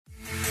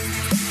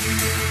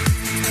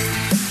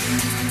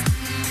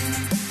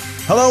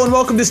Hello and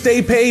welcome to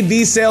Stay Paid,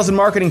 the sales and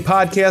marketing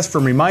podcast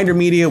from Reminder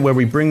Media, where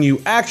we bring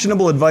you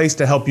actionable advice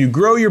to help you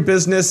grow your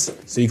business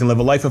so you can live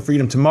a life of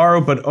freedom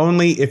tomorrow, but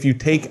only if you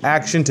take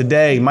action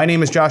today. My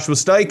name is Joshua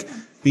Stike,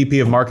 VP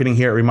of Marketing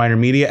here at Reminder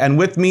Media, and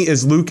with me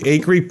is Luke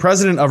Acree,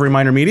 President of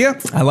Reminder Media.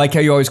 I like how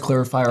you always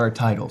clarify our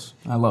titles.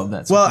 I love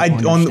that. Well,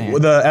 on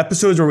the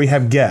episodes where we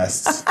have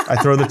guests, I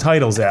throw the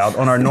titles out.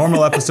 On our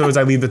normal episodes,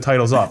 I leave the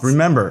titles off.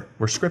 Remember,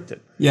 we're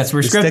scripted. Yes,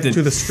 we're scripted. Stick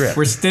to the script.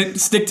 We're stick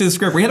to the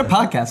script. We had a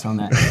podcast on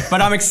that.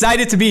 But I'm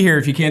excited to be here,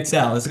 if you can't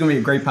tell. This is going to be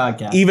a great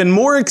podcast. Even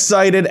more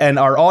excited, and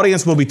our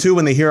audience will be too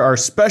when they hear our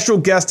special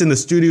guest in the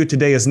studio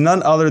today is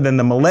none other than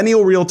the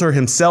millennial realtor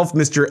himself,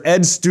 Mr.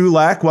 Ed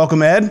Stulak.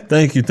 Welcome, Ed.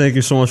 Thank you. Thank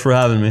you so much for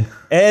having me.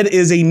 Ed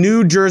is a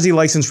New Jersey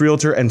licensed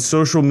realtor and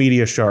social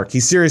media shark.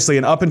 He's seriously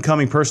an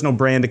up-and-coming personal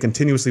brand to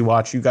continuously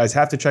watch. You guys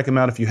have to check him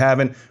out if you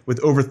haven't. With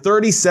over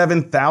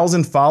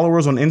 37,000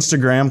 followers on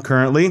Instagram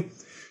currently.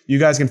 You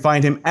guys can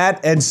find him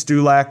at Ed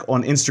Stulak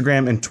on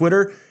Instagram and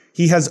Twitter.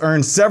 He has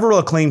earned several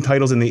acclaimed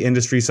titles in the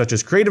industry, such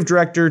as Creative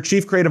Director,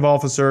 Chief Creative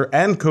Officer,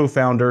 and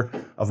co-founder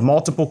of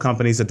multiple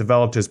companies that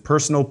developed his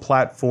personal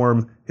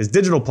platform, his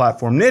digital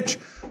platform niche.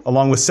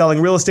 Along with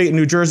selling real estate in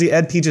New Jersey,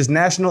 Ed teaches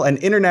national and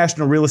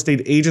international real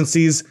estate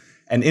agencies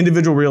and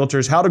individual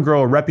realtors how to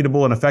grow a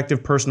reputable and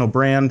effective personal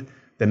brand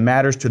that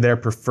matters to their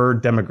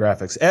preferred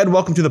demographics. Ed,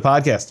 welcome to the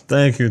podcast.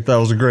 Thank you. That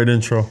was a great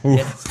intro.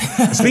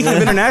 Speaking of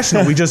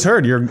international, we just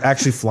heard you're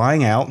actually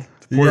flying out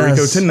to Puerto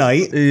Rico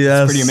tonight.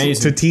 Yes. Pretty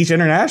amazing. To teach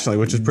internationally,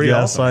 which is pretty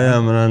awesome. Yes, I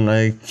am, and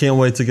I can't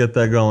wait to get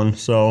that going.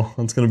 So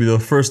it's going to be the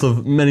first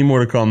of many more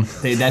to come.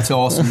 Hey, that's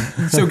awesome.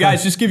 So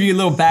guys, just give you a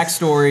little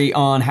backstory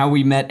on how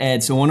we met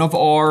Ed. So one of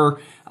our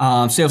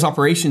sales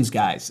operations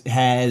guys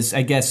has,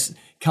 I guess,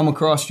 come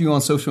across you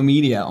on social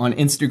media, on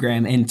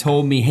Instagram, and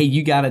told me, hey,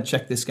 you got to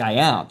check this guy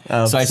out.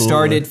 Absolutely. So I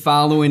started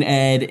following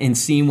Ed and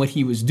seeing what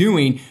he was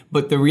doing.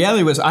 But the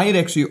reality was I had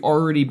actually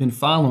already been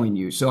following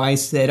you. So I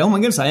said, oh my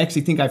goodness, I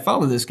actually think I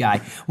follow this guy.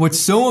 What's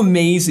so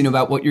amazing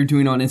about what you're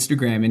doing on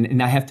Instagram,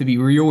 and I have to be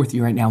real with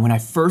you right now, when I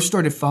first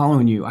started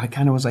following you, I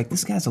kind of was like,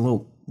 this guy's a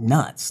little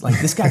nuts. Like,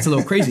 this guy's a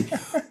little crazy.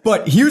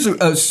 But here's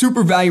a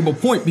super valuable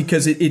point,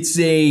 because it's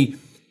a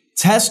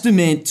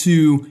testament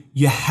to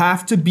you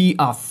have to be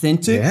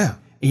authentic. Yeah.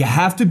 You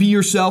have to be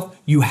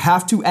yourself. You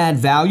have to add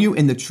value.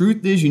 And the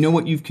truth is, you know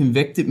what you've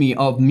convicted me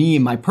of, me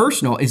and my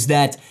personal, is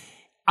that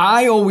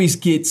I always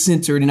get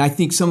centered, and I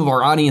think some of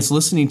our audience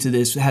listening to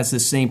this has the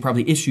same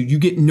probably issue. You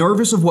get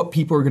nervous of what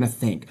people are going to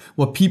think,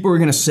 what people are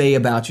going to say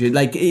about you.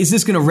 Like, is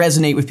this going to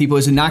resonate with people?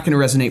 Is it not going to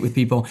resonate with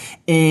people?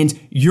 And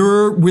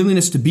your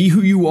willingness to be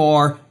who you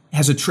are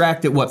has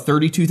attracted,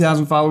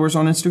 32,000 followers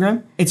on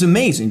Instagram? It's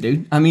amazing,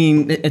 dude. I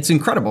mean, it's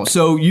incrable.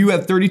 So you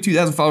have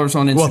 32,000 followers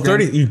on Instagram.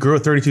 Well, you grew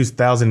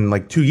 32,000 in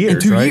like 2 years,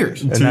 In 2 right?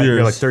 years. And 2 years.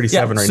 You're like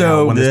 37 right so-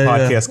 now. When this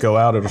podcast go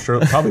out, it'll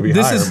probably be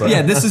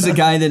higher. This is a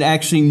guy that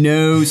actually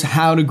knows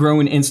how to grow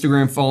an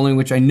Instagram following,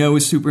 which I know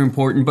is super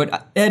important.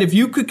 But Ed, if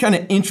you could kind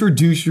of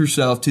introduce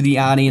yourself to the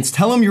audience,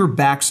 tell them your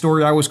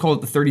backstory. I always call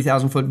it the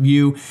 30,000 foot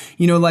view.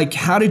 You know, like,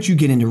 how did you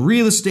get into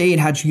real estate?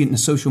 How did you get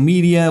into social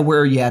media? Where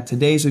are you at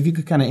today? So if you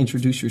could kind of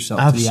introduce yourself to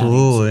the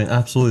audience.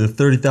 Absolutely. The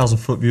 30,000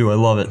 foot view. I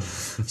love it.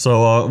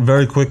 So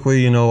very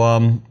quickly,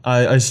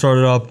 I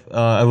started up.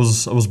 I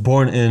was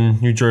born in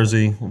New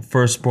Jersey.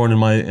 First born in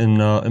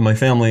my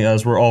family,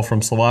 as we're all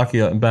from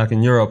Slovakia and back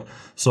in Europe.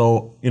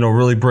 So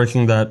really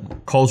breaking that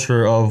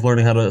culture of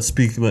learning how to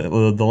speak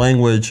the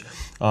language,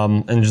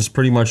 and just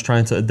pretty much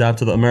trying to adapt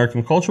to the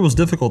American culture was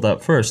difficult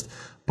at first.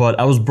 But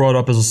I was brought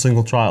up as a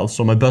single child,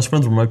 so my best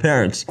friends were my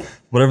parents.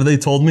 Whatever they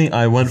told me,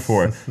 I went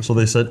for it. So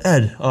they said,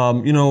 Ed,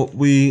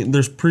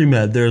 there's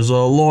pre-med, there's a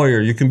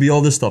lawyer, you can be all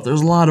this stuff.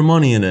 There's a lot of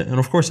money in it. And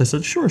of course I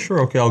said, sure,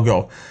 okay, I'll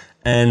go.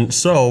 And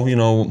so,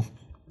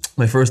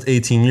 my first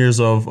 18 years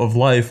of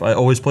life, I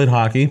always played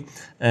hockey,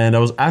 and I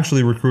was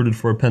actually recruited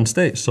for Penn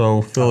State.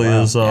 So Philly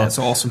is that's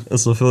awesome.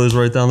 So Philly's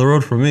right down the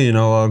road from me.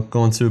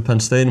 Going to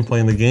Penn State and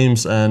playing the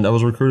games, and I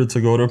was recruited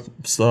to go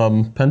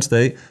to Penn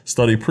State,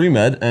 study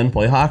pre-med, and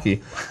play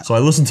hockey. So I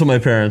listened to my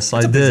parents.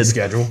 That's a busy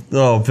schedule.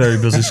 Oh,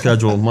 very busy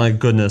schedule. My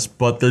goodness.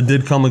 But there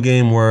did come a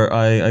game where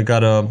I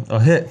got a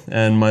hit,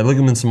 and my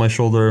ligaments in my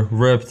shoulder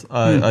ripped.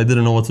 I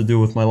didn't know what to do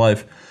with my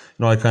life.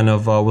 I kind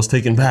of was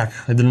taken back.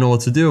 I didn't know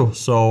what to do.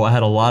 So I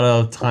had a lot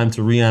of time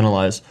to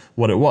reanalyze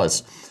what it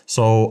was.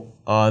 So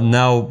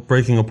now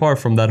breaking apart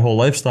from that whole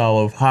lifestyle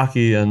of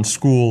hockey and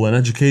school and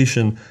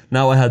education,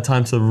 now I had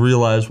time to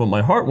realize what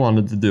my heart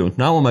wanted to do,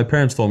 not what my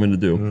parents told me to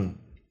do.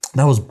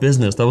 That was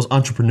business. That was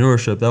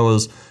entrepreneurship. That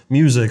was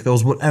music. That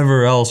was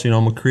whatever else.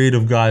 I'm a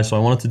creative guy, so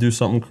I wanted to do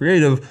something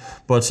creative,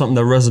 but something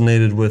that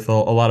resonated with a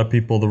lot of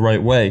people the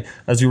right way.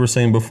 As you were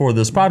saying before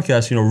this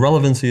podcast,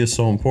 relevancy is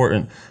so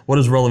important. What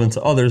is relevant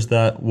to others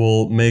that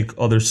will make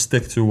others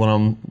stick to what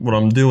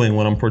I'm doing,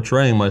 what I'm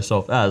portraying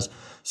myself as.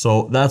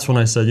 So that's when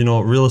I said,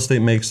 real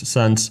estate makes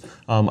sense.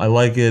 I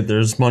like it.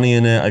 There's money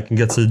in it. I can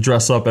get to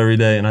dress up every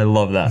day, and I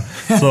love that.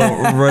 So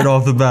right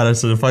off the bat, I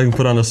said, if I can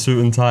put on a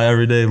suit and tie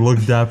every day,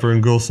 look dapper,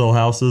 and go sell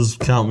houses,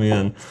 count me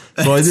in.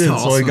 So I did.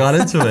 Awesome. So I got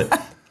into it.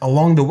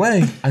 along the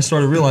way, I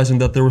started realizing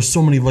that there were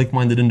so many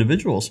like-minded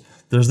individuals.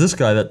 There's this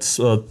guy that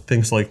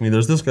thinks like me.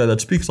 There's this guy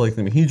that speaks like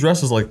me. He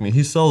dresses like me.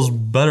 He sells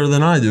better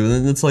than I do.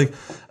 And it's like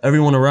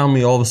everyone around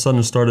me all of a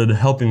sudden started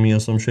helping me in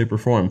some shape or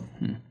form.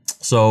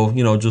 So,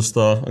 just,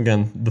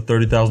 again, the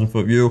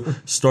 30,000-foot view.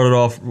 Started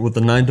off with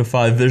the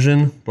 9-to-5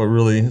 vision, but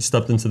really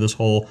stepped into this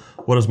whole,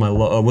 what does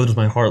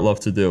my heart love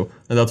to do?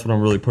 And that's what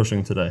I'm really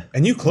pushing today.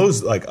 And you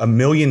closed like $1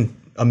 million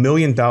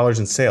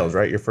in sales,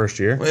 right? Your first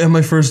year? In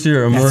my first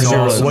year.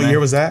 What year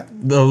was that?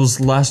 That was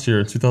last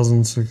year,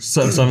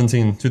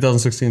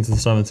 2016 to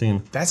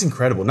 17. That's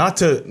incredible. Not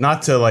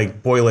to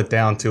like boil it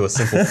down to a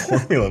simple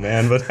formula,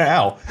 man, but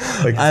how?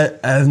 Like, I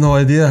have no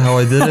idea how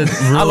I did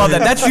it. Really. I love that.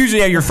 That's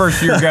usually how your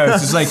first year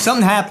goes. It's like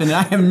something happened and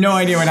I have no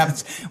idea what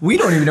happens. We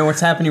don't even know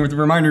what's happening with the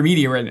Reminder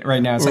Media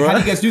right now. It's like, how do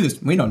you guys do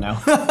this? We don't know.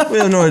 We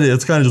have no idea.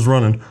 It's kind of just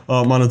running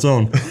on its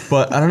own.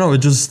 But I don't know. It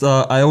just,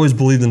 I always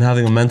believed in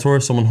having a mentor,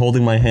 someone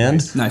holding my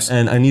hand. Nice.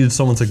 And I needed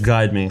someone to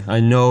guide me.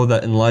 I know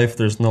that in life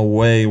there's no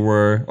way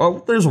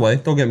there's a way,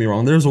 don't get me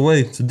wrong, there's a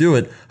way to do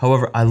it.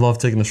 However, I love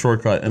taking the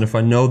shortcut. And if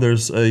I know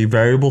there's a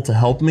variable to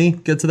help me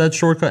get to that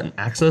shortcut and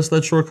access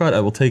that shortcut, I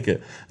will take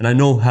it. And I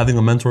know having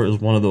a mentor is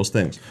one of those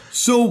things.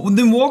 So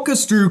then walk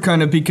us through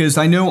kind of, because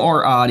I know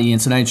our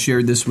audience, and I had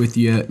shared this with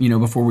you,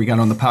 before we got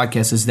on the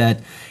podcast, is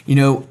that,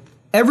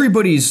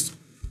 everybody's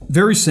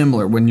very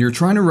similar when you're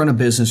trying to run a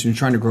business, you're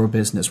trying to grow a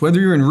business, whether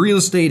you're in real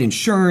estate,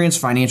 insurance,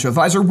 financial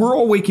advisor, we're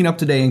all waking up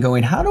today and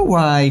going, how do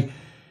I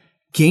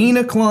gain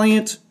a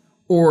client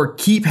or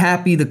keep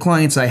happy the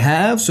clients I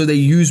have so they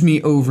use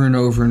me over and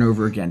over and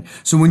over again?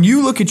 So when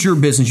you look at your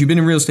business, you've been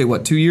in real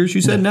estate, 2 years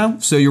you said now?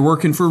 So you're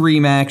working for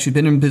RE/MAX, you've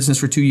been in business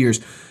for 2 years.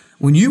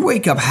 When you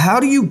wake up,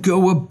 how do you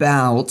go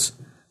about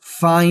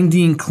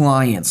finding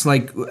clients?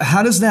 Like,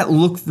 how does that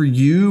look for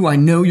you? I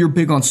know you're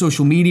big on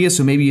social media,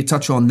 so maybe you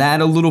touch on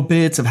that a little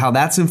bit of how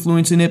that's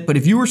influencing it. But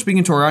if you were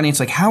speaking to our audience,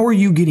 like, how are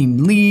you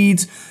getting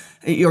leads?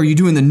 Are you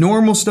doing the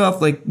normal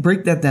stuff? Like,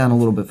 break that down a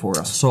little bit for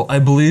us. So I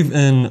believe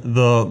in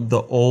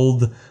the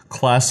old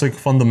classic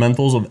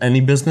fundamentals of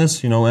any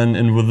business,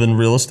 and within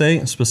real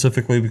estate,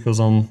 specifically because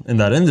I'm in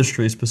that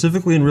industry.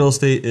 Specifically in real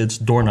estate, it's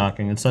door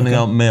knocking, it's sending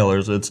out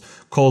mailers, it's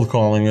cold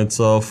calling, it's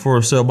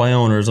for sale by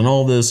owners, and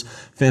all this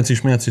fancy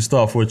schmancy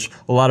stuff, which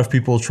a lot of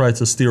people try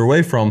to steer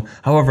away from.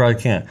 However, I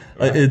can't.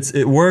 Right.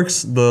 It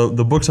works.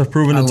 The books have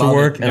proven it to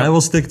work, and I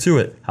will stick to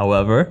it.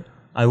 However,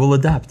 I will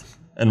adapt.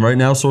 And right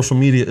now, social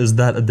media is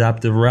that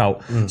adaptive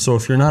route. So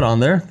if you're not on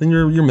there, then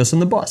you're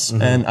missing the bus.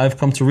 And I've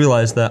come to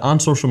realize that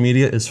on social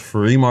media is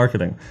free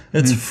marketing.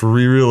 It's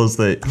free real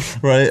estate,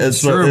 right?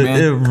 It's true,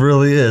 man. It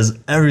really is.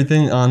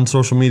 Everything on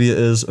social media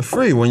is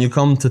free. When you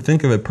come to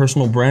think of it,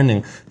 personal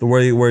branding, the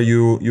way where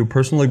you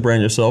personally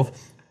brand yourself,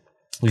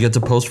 you get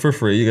to post for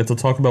free. You get to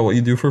talk about what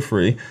you do for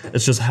free.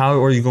 It's just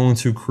how are you going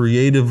to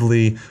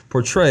creatively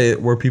portray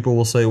it where people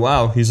will say,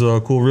 wow, he's a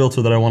cool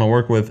realtor that I want to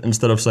work with,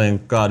 instead of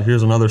saying, God,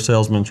 here's another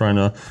salesman trying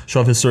to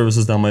shove his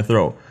services down my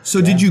throat.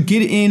 So did you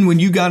get in when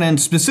you got in,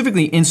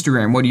 specifically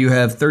Instagram? What do you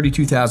have?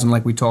 32,000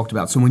 like we talked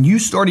about. So when you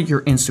started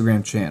your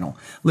Instagram channel,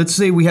 let's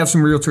say we have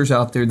some realtors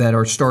out there that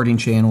are starting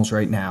channels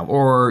right now,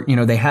 or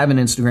they have an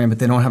Instagram, but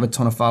they don't have a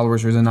ton of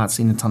followers, or they're not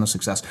seeing a ton of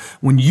success.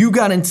 When you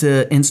got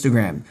into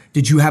Instagram,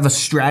 did you have a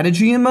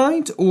strategy in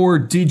mind, or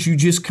did you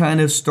just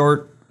kind of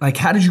start, like,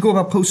 how did you go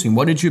about posting?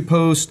 What did you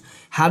post?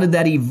 How did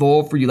that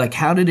evolve for you? Like,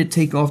 how did it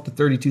take off to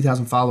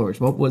 32,000 followers?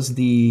 What was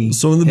the...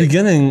 So in the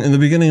beginning,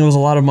 it was a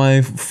lot of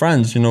my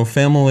friends,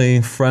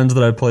 family, friends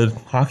that I played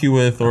hockey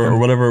with or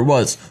whatever it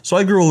was. So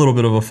I grew a little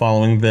bit of a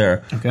following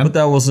there, but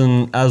that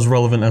wasn't as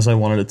relevant as I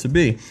wanted it to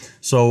be.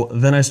 So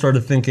then I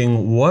started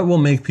thinking, what will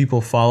make people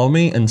follow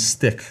me and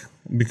stick?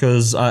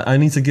 Because I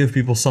need to give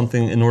people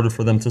something in order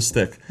for them to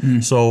stick.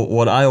 So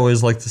what I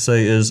always like to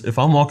say is, if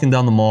I'm walking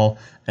down the mall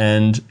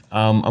and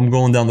I'm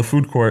going down the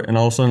food court and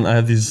all of a sudden I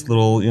have these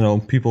little,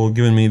 people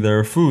giving me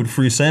their food,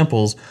 free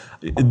samples,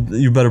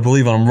 you better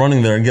believe I'm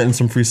running there and getting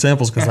some free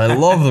samples, because I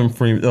love them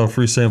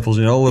free samples,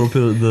 a little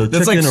bit of the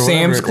That's chicken like or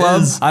Sam's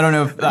Club. I don't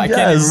know if I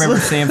can't even remember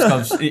Sam's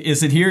Club.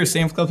 Is it here?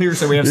 Sam's Club here?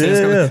 So we have Sam's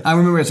Club. Yeah. I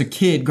remember as a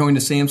kid going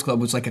to Sam's Club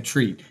was like a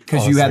treat,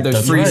 because you had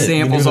those free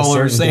samples all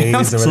over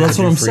Sam's. So that's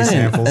what I'm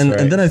saying.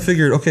 And then I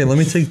figured, okay, let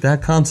me take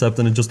that concept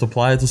and just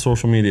apply it to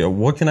social media.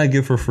 What can I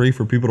give for free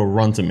for people to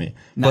run to me?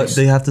 Nice. But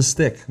they have to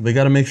stick. They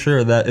got to make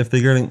sure that if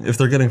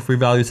they're getting free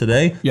value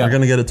today, they're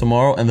going to get it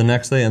tomorrow and the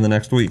next day and the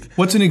next week.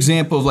 What's an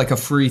example of like a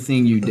free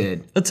thing you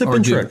did? A tip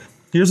and trick.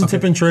 Here's a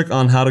tip and trick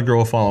on how to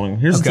grow a following.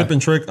 Here's a tip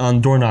and trick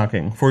on door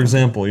knocking. For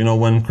example,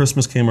 when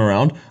Christmas came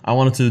around, I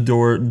wanted to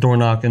door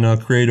knock in a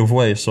creative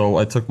way. So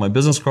I took my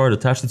business card,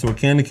 attached it to a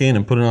candy cane,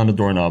 and put it on the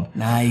doorknob.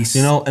 Nice.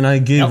 And I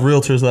gave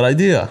realtors that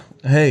idea.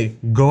 hey,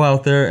 go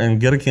out there and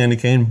get a candy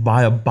cane,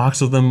 buy a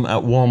box of them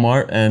at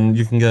Walmart, and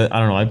you can get, I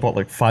don't know, I bought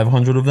like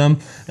 500 of them,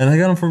 and I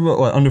got them for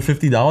what, under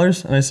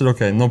 $50. And I said,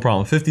 okay, no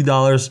problem.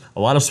 $50, a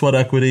lot of sweat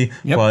equity,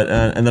 but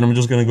and then I'm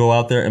just going to go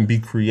out there and be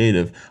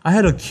creative. I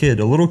had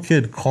a little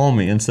kid call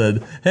me and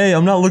said, hey,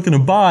 I'm not looking to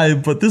buy,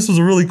 but this was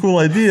a really cool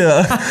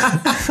idea.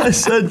 I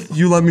said,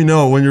 you let me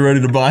know when you're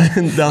ready to buy.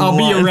 I'll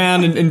be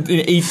around in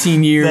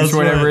 18 years, That's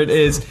whatever right. it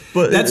is.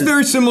 But that's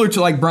very similar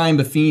to like Brian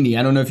Buffini.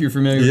 I don't know if you're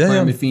familiar with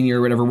Brian Buffini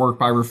or whatever, work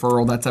by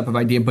referral, that type of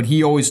idea. But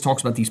he always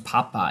talks about these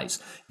pop buys,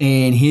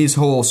 and his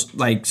whole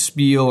like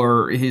spiel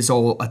or his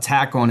whole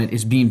attack on it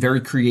is being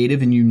very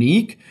creative and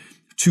unique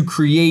to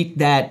create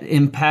that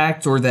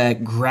impact or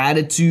that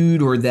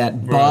gratitude or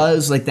that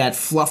buzz, like that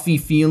fluffy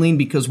feeling,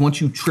 because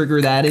once you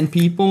trigger that in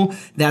people,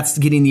 that's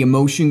getting the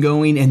emotion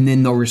going, and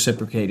then they'll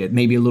reciprocate it.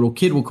 Maybe a little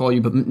kid will call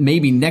you, but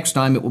maybe next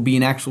time it will be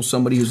an actual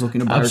somebody who's looking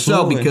to buy or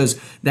sell, because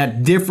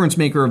that difference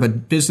maker of a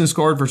business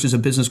card versus a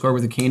business card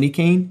with a candy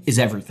cane is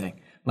everything.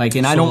 Like,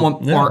 and I don't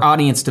want our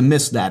audience to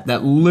miss that.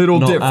 That little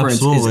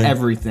difference is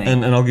everything.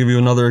 And I'll give you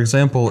another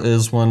example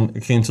is when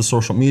it came to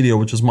social media,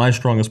 which is my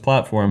strongest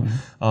platform.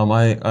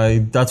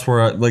 That's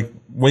where I, like,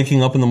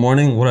 waking up in the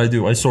morning, what I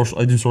do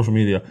do social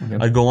media.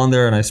 I go on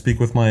there and I speak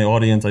with my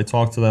audience. I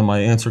talk to them. I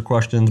answer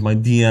questions, my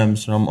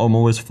DMs. And I'm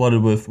always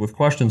flooded with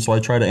questions. So I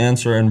try to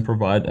answer and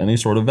provide any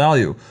sort of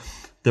value.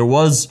 There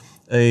was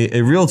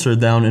a realtor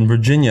down in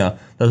Virginia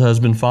that has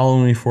been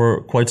following me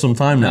for quite some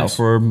time now,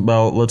 for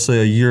about, let's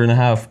say, a year and a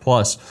half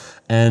plus.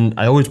 And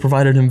I always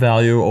provided him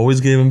value, always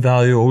gave him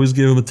value, always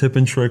gave him a tip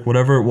and trick,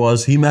 whatever it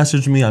was. He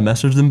messaged me, I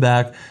messaged him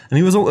back,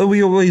 and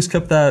we always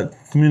kept that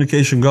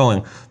communication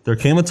going. There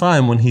came a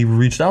time when he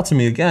reached out to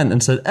me again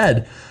and said,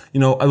 Ed, you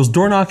know, I was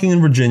door knocking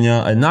in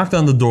Virginia. I knocked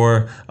on the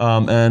door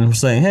and was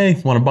saying,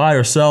 hey, want to buy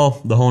or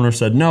sell? The owner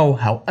said no.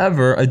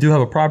 However, I do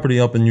have a property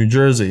up in New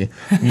Jersey.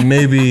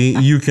 Maybe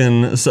you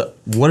can.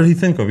 What did he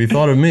think of? He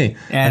thought of me.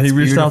 And he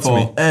reached out to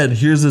me. Ed,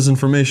 here's this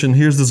information.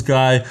 Here's this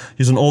guy.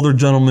 He's an older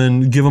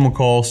gentleman. Give him a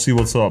call. See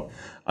what's up.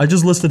 I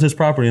just listed his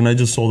property and I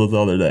just sold it the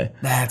other day.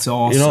 That's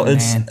awesome, you know,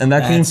 man. And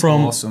that came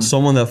from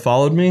someone that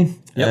followed me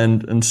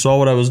and saw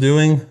what I was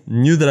doing,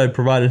 knew that I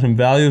provided him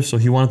value, so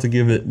he wanted to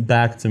give it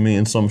back to me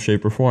in some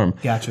shape or form.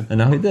 Gotcha. And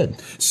now he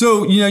did.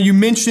 So, you know, you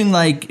mentioned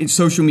like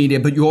social media,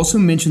 but you also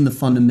mentioned the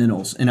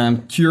fundamentals. And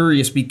I'm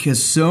curious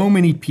because so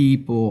many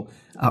people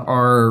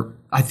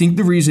I think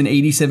the reason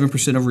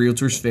 87% of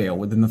realtors fail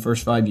within the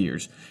first 5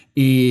 years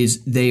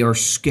is they are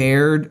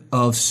scared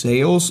of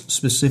sales,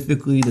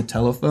 specifically the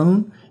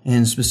telephone,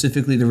 and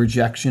specifically the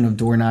rejection of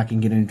door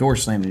knocking, getting a door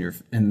slammed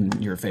in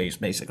your face,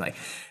 basically.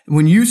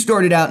 When you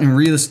started out in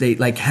real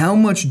estate, like how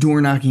much door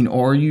knocking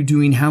are you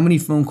doing? How many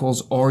phone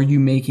calls are you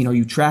making? Are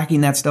you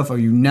tracking that stuff? Are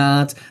you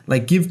not?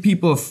 Like give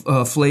people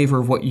a flavor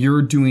of what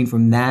you're doing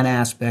from that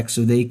aspect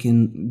so they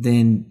can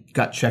then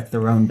gut check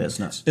their own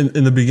business.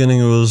 In the beginning,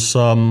 it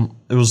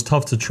was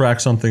tough to track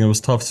something. It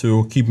was tough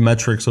to keep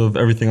metrics of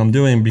everything I'm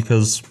doing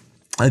because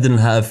I didn't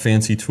have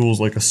fancy tools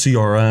like a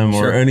CRM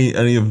or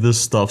any of this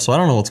stuff, so I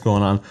don't know what's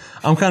going on.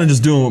 I'm kind of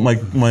just doing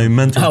what my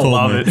mentor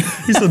told me.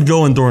 He said,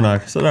 go and door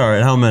knock. I said, all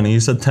right, how many? He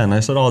said 10. I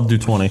said, I'll do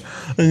 20.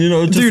 And you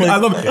know, just dude, I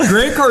love it.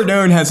 Grant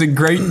Cardone has a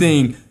great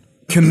thing.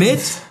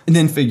 Commit and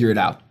then figure it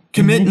out.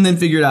 Commit and then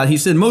figure it out. He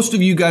said most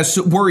of you guys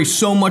worry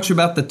so much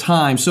about the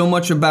time, so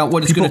much about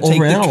what it's going to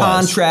take, the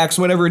contracts,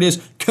 whatever it is.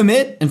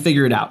 Commit and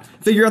figure it out.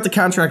 Figure out the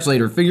contracts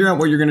later. Figure out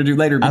what you're going to do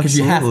later because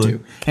you have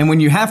to. And when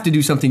you have to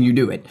do something, you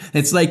do it.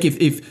 It's like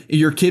if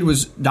your kid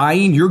was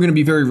dying, you're going to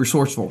be very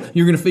resourceful.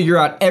 You're going to figure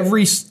out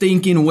every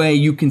stinking way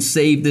you can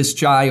save this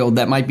child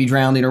that might be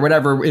drowning or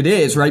whatever it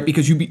is, right?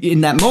 Because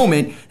in that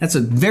moment, that's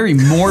a very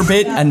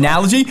morbid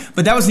analogy,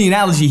 but that was the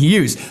analogy he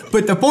used.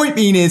 But the point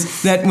being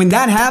is that when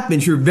that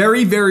happens, you're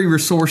very, very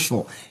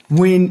resourceful.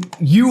 When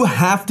you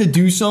have to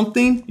do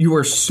something, you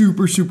are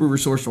super, super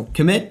resourceful.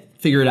 Commit.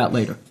 Figure it out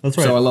later. That's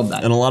right. So I love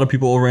that. And a lot of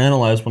people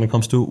overanalyze when it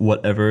comes to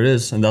whatever it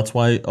is. And that's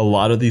why a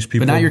lot of these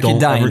people but now your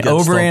kid dying.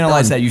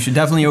 Overanalyze that. You should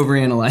definitely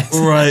overanalyze.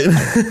 Right.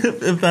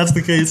 If that's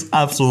the case,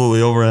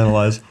 absolutely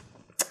overanalyze.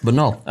 But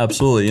no,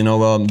 absolutely. You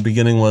know,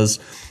 beginning was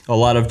a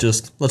lot of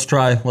just, let's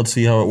try, let's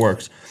see how it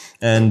works.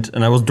 And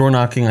I was door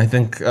knocking. I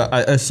think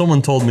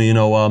someone told me, you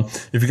know,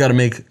 if you got to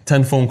make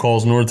 10 phone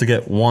calls in order to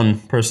get one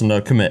person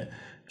to commit.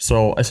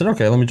 So I said,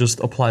 okay, let me just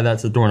apply that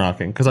to door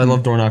knocking because I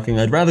love door knocking.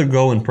 I'd rather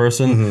go in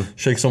person,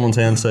 shake someone's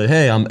hand, say,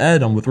 hey, I'm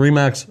Ed, I'm with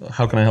RE/MAX.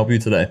 How can I help you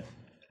today?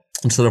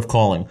 Instead of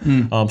calling.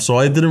 So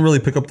I didn't really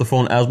pick up the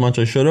phone as much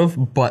as I should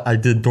have, but I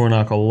did door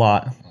knock a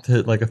lot.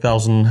 Hit like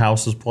 1,000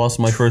 houses plus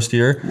my first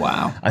year.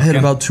 Wow. I hit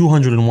about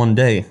 200 in one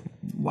day.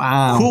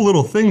 Wow. Cool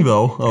little thing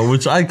though,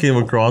 which I came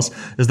across,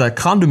 is that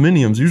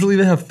condominiums, usually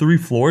they have 3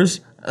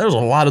 floors. There's a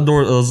lot of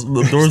doors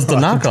to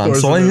knock on.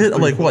 So I hit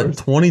like,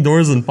 20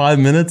 doors in 5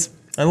 minutes?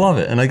 I love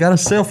it. And I got a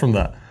sale from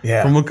that.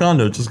 from a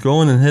condo. Just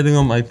going and hitting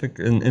them. I think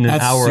in an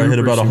That's hour I hit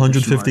super, about super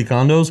 150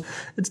 condos.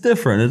 It's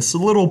different. It's a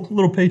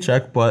little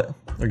paycheck, but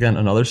again,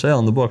 another sale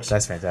in the books.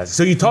 That's fantastic.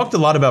 So you talked a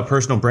lot about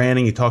personal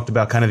branding. You talked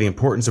about kind of the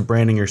importance of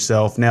branding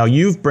yourself. Now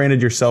you've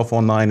branded yourself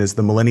online as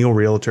the Millennial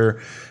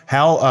Realtor.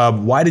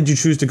 Why did you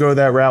choose to go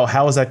that route?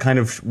 How has that kind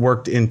of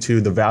worked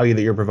into the value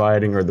that you're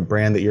providing or the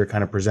brand that you're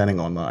kind of presenting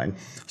online?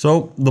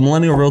 So the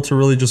Millennial Realtor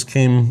really just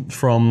came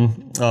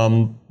from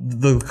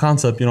the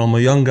concept. You know, I'm a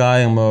young guy.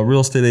 I'm a real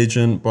estate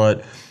agent,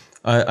 but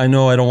I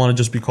know I don't want to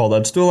just be called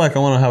that. Still, like I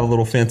want to have a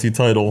little fancy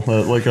title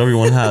like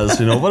everyone has,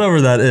 you know,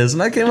 whatever that is.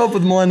 And I came up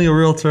with Millennial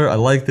Realtor. I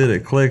liked it.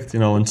 It clicked, you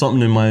know, and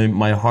something in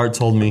my heart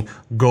told me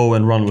go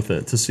and run with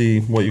it to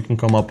see what you can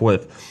come up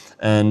with.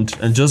 And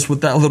just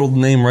with that little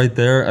name right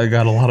there, I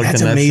got a lot of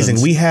That's connections.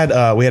 amazing. We had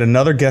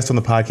another guest on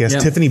the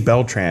podcast, Tiffany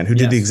Beltran, who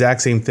did the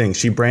exact same thing.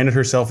 She branded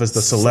herself as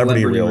the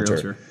Celebrity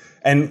Realtor.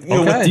 And Do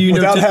you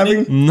know without Tiffany?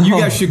 having, You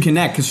guys should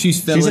connect because she's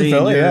Philly. She's in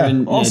Philly, and you're yeah.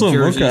 in Awesome,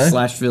 Jersey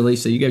okay. / Philly,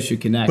 so you guys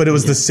should connect. but it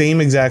was the same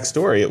exact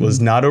story. It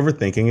was not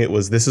overthinking. It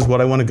was, this is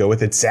what I want to go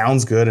with. It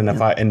sounds good, and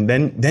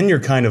then you're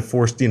kind of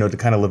forced, you know, to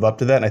kind of live up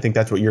to that. And I think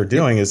that's what you're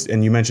doing is,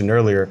 and you mentioned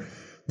earlier,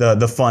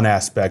 the fun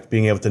aspect,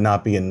 being able to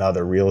not be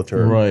another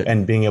realtor, Right.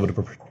 and being able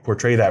to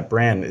portray that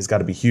brand has got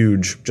to be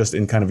huge, just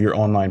in kind of your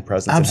online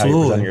presence and how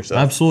you're presenting yourself.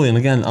 Absolutely. And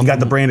again, You got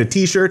the branded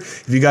T-shirt.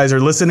 If you guys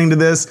are listening to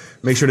this,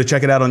 make sure to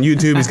check it out on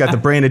YouTube. He's got the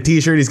branded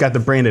T-shirt. He's got the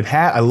branded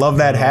hat. I love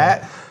that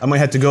hat. I might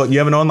have to go. You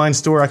have an online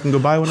store? I can go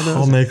buy one of those.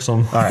 I'll make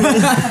some. All right.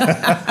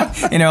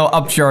 you know,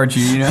 upcharge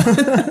you, you know.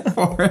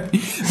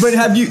 But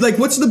have you, like,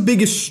 what's the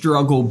biggest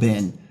struggle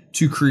been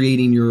to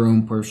creating your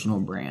own personal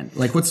brand?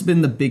 Like, what's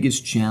been the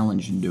biggest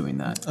challenge in doing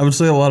that? I would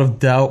say a lot of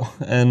doubt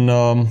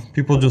and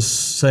people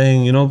just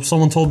saying, you know,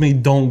 someone told me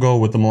don't go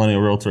with the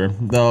Millennial Realtor.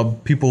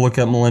 People look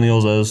at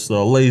millennials as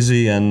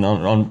lazy and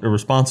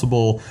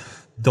irresponsible.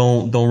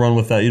 Don't run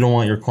with that. You don't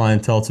want your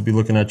clientele to be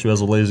looking at you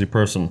as a lazy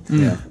person.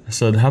 Yeah. I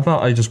said, how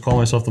about I just call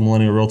myself the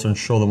Millennial Realtor and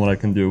show them what I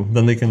can do?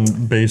 Then they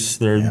can base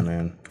their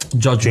judgment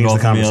Change the off of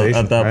me conversation,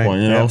 at that right,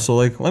 point. You know, so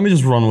like, let me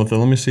just run with it.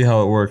 Let me see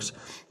how it works.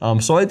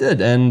 So I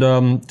did,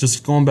 and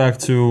just going back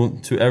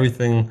to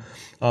everything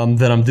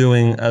that I'm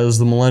doing as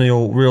the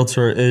Millennial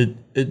Realtor,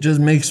 it just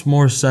makes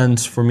more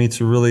sense for me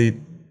to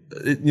really,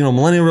 you know,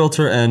 Millennial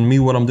Realtor and me,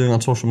 what I'm doing on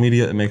social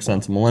media, it makes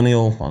sense.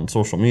 Millennial on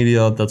social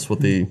media, that's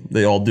what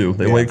they all do.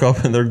 They wake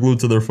up and they're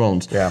glued to their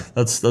phones. Yeah.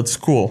 That's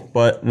cool.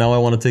 But now I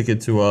want to take it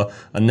to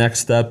a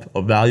next step,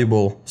 a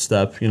valuable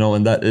step, you know,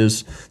 and that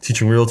is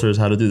teaching realtors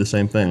how to do the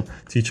same thing,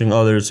 teaching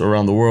others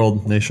around the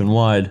world,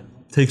 nationwide.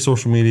 Take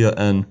social media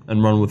and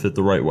run with it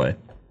the right way.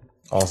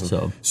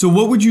 Awesome. So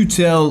what would you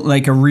tell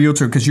like a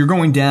realtor, because you're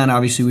going down,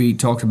 obviously we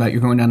talked about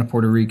you're going down to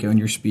Puerto Rico and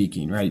you're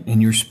speaking, right?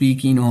 And you're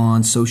speaking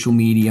on social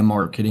media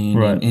marketing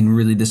Right. and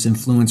really this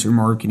influencer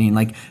marketing.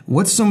 Like,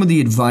 what's some of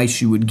the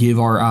advice you would give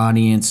our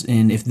audience?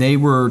 And if they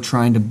were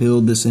trying to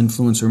build this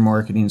influencer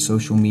marketing and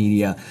social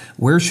media,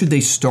 where should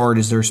they start?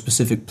 Is there a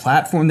specific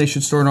platform they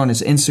should start on?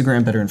 Is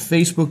Instagram better than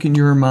Facebook in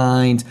your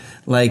mind?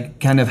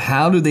 Like, kind of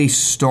how do they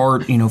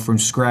start, you know, from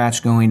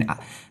scratch going,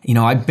 you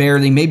know,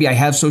 maybe I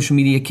have social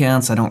media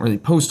accounts. I don't really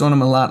post on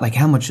them a lot. Like,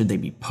 how much should they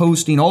be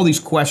posting? All these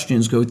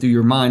questions go through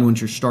your mind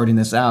once you're starting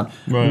this out.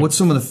 Right. What's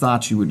some of the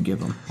thoughts you would give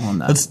them on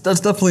that? That's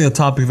definitely a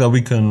topic that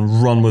we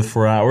can run with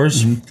for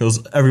hours because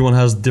everyone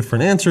has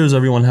different answers.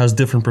 Everyone has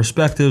different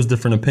perspectives,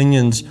 different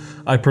opinions.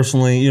 I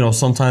personally, you know,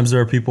 sometimes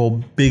there are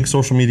people, big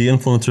social media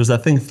influencers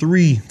that think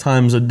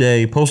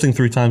posting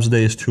 3 times a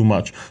day is too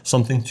much.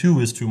 Something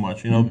 2 is too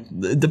much. You know,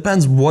 it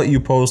depends what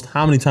you post,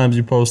 how many times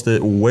you post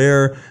it,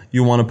 where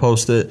you want to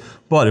post it.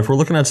 But if we're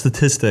looking at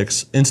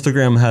statistics,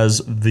 Instagram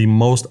has the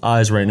most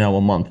eyes right now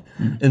a month.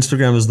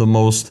 Instagram is the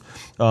most,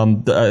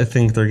 I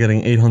think they're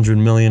getting 800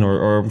 million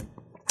or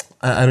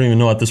I don't even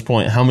know at this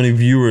point how many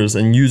viewers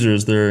and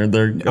users they're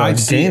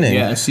gaining.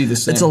 Yeah, I see the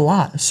same. It's a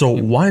lot. So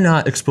why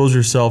not expose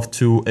yourself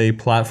to a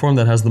platform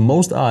that has the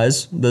most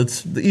eyes?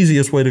 That's the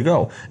easiest way to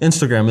go.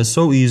 Instagram is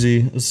so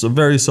easy. It's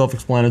very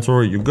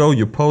self-explanatory. You go,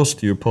 you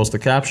post a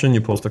caption,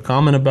 you post a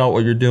comment about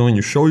what you're doing,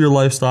 you show your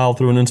lifestyle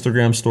through an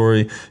Instagram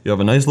story, you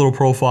have a nice little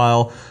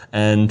profile.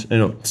 And, you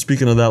know,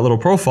 speaking of that little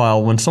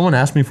profile, when someone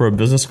asks me for a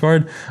business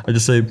card, I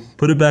just say,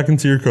 put it back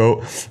into your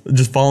coat.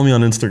 Just follow me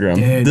on Instagram.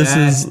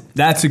 Dude,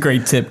 that's a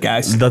great tip,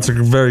 guys. That's a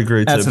very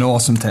great tip. That's an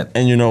awesome tip.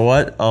 And you know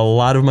what? A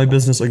lot of my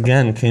business,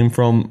 again, came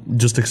from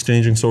just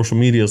exchanging social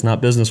medias,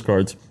 not business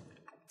cards.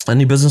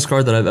 Any business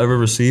card that I've ever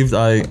received,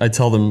 I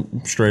tell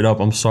them straight up,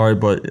 I'm sorry,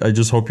 but I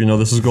just hope you know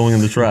this is going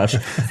in the trash.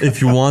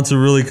 If you want to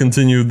really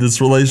continue this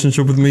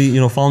relationship with me,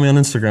 you know, follow me on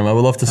Instagram. I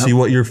would love to see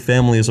what your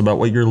family is about,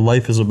 what your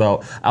life is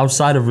about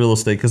outside of real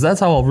estate, because that's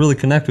how I'll really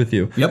connect with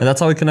you. Yep. And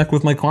that's how I connect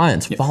with my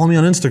clients. Follow me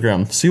on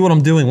Instagram. See what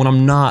I'm doing when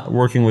I'm not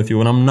working with you,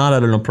 when I'm not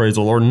at an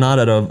appraisal or not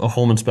at a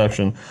home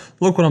inspection.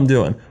 Look what I'm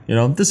doing. You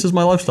know, this is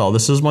my lifestyle.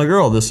 This is my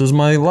girl. This is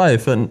my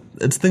life. And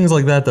it's things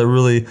like that that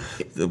really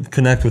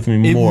connect with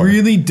me more. It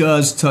really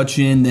does touch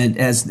in that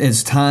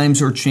as times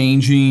are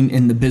changing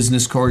and the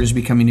business card is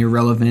becoming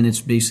irrelevant,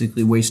 it's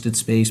basically wasted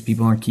space.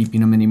 People aren't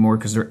keeping them anymore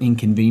because they're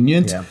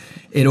inconvenient. Yeah.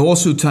 it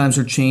also times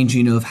are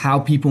changing of how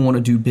people want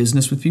to do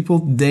business with people.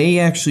 They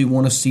actually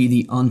want to see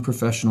the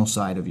unprofessional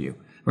side of you.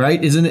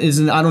 Right?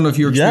 Isn't I don't know if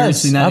you're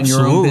experiencing that in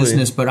your own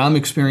business, but I'm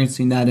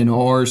experiencing that in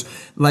ours.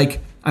 Like,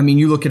 I mean,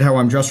 you look at how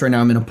I'm dressed right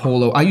now. I'm in a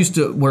polo. I used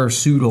to wear a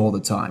suit all the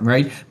time,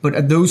 right? But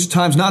at those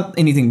times, not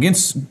anything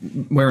against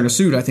wearing a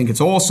suit. I think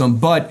it's awesome,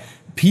 but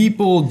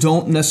people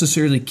don't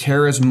necessarily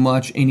care as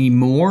much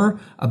anymore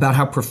about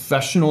how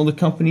professional the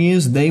company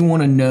is. They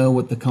want to know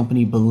what the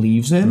company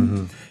believes in.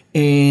 Mm-hmm.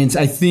 And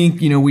I think,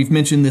 we've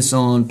mentioned this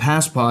on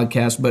past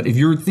podcasts, but if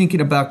you're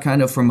thinking about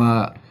kind of from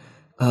a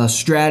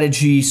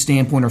strategy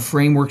standpoint or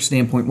framework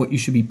standpoint, what you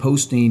should be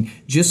posting,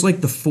 just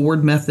like the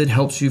Ford method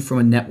helps you from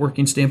a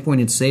networking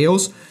standpoint in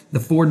sales, the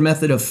Ford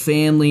method of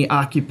family,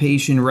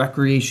 occupation,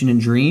 recreation,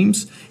 and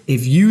dreams.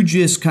 If you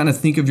just kind of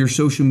think of your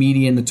social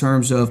media in the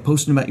terms of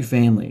posting about your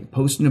family,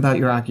 posting about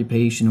your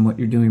occupation and what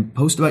you're doing,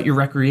 post about your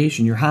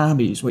recreation, your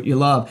hobbies, what you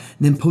love,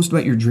 and then post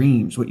about your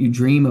dreams, what you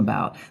dream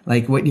about.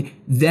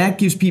 That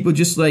gives people,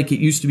 just like it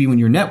used to be when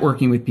you're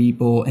networking with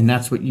people, and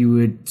that's what you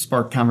would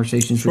spark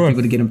conversations with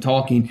people to get them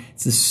talking.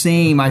 It's the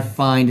same, I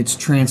find it's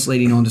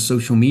translating onto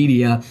social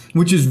media,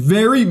 which is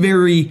very,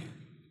 very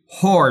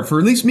hard for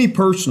at least me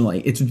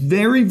personally. It's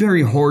very,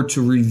 very hard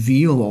to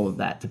reveal all of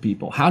that to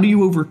people. How do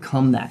you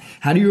overcome that?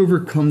 How do you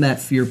overcome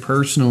that fear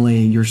personally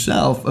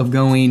yourself of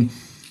going,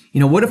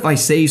 what if I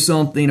say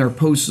something or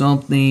post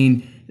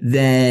something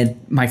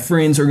that my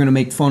friends are going to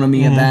make fun of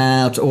me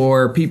about,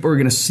 or people are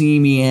going to see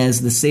me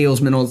as the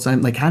salesman all the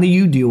time? Like, how do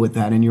you deal with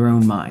that in your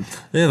own mind?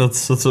 Yeah,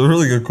 that's a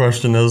really good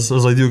question, as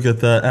I do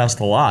get that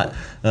asked a lot.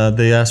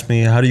 They ask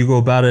me, how do you go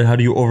about it? How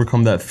do you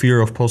overcome that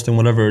fear of posting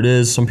whatever it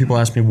is? Some people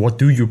ask me, what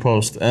do you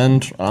post?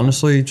 And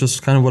honestly,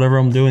 just kind of whatever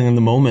I'm doing in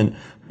the moment.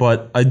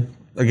 But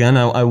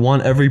I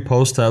want every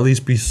post to at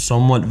least be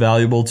somewhat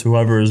valuable to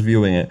whoever is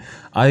viewing it.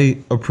 I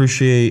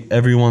appreciate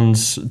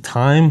everyone's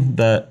time.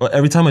 That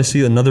every time I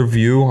see another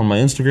view on my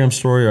Instagram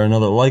story or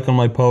another like on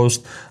my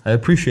post, I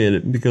appreciate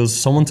it because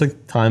someone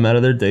took time out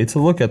of their day to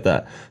look at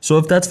that. So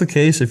if that's the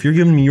case, if you're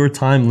giving me your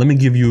time, let me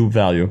give you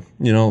value.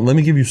 Let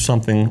me give you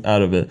something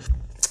out of it.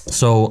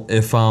 So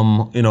if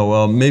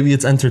maybe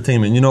it's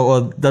entertainment.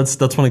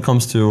 That's when it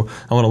comes to,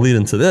 I want to lead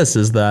into this,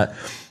 is that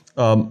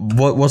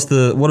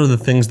what are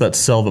the things that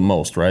sell the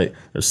most, right?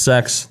 There's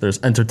sex,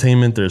 there's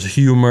entertainment, there's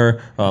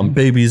humor,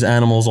 babies,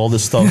 animals, all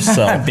this stuff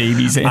sells.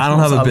 Babies, animals. I don't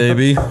have a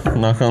baby,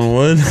 knock on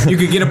wood. You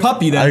could get a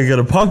puppy then. I could get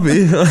a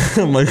puppy.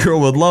 My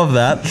girl would love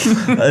that.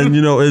 And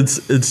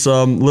it's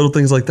little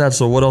things like that.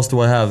 So what else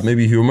do I have?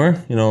 Maybe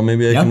humor.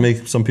 Maybe I can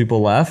make some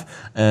people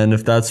laugh. And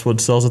if that's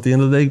what sells at the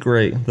end of the day,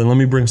 great. Then let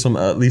me bring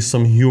at least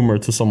some humor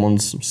to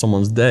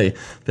someone's day.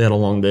 They had a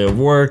long day of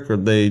work, or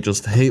they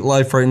just hate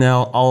life right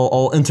now.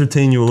 I'll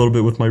entertain you a little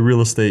bit with my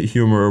real estate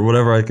humor or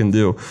whatever I can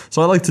do.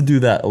 So I like to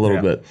do that a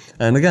little bit.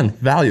 And again,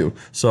 value.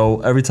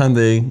 So every time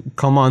they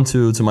come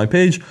onto my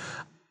page,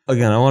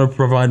 again, I want to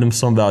provide them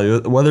some value,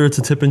 whether it's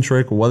a tip and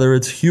trick, whether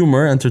it's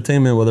humor,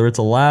 entertainment, whether it's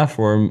a laugh,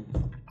 or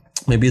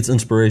maybe it's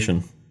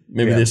inspiration.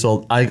 Maybe they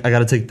sold, I got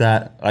to take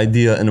that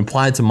idea and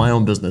apply it to my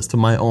own business, to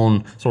my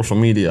own social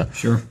media.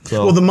 Sure.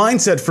 So, well, the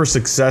mindset for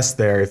success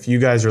there, if you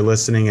guys are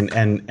listening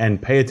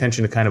and pay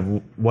attention to kind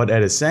of what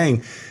Ed is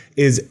saying,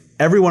 is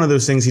every one of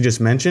those things he just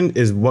mentioned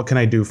is what can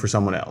I do for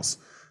someone else?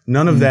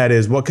 None of that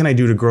is what can I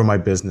do to grow my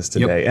business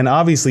today? Yep. And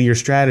obviously your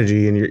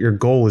strategy and your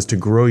goal is to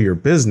grow your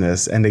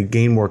business and to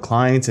gain more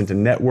clients and to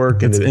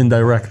network. It's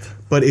indirect.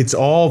 But it's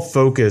all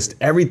focused.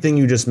 Everything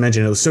you just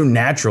mentioned, it was so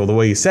natural the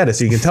way you said it.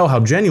 So you can tell how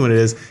genuine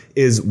it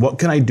is what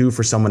can I do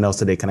for someone else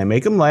today? Can I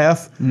make them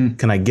laugh?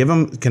 Can I give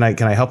them, can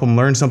I help them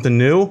learn something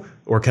new?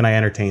 Or can I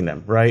entertain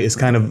them, right? It's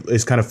kind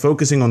of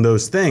focusing on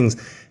those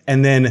things.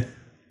 And then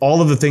all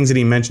of the things that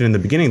he mentioned in the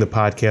beginning of the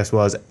podcast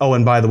was, oh,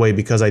 and by the way,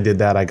 because I did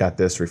that, I got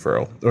this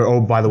referral. Or,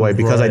 oh, by the way,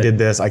 because I did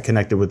this, I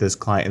connected with this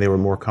client and they were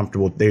more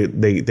comfortable.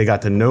 They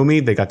got to know me,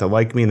 they got to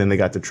like me, and then they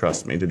got to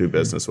trust me to do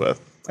business with.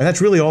 And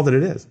that's really all that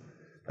it is.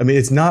 I mean,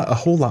 it's not a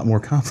whole lot more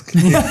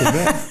complicated than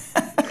that.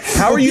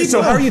 How are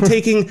you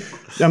taking,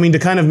 to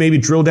kind of maybe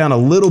drill down a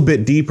little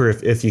bit deeper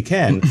if you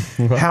can,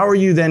 how are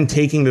you then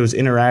taking those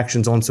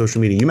interactions on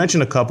social media? You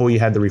mentioned a couple, you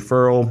had the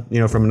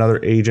referral, from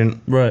another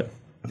agent. Right.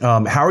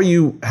 How are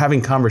you having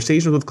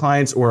conversations with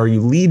clients, or are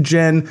you lead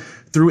gen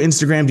through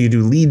Instagram? Do you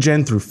do lead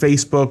gen through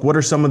Facebook? What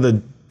are some of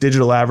the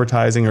digital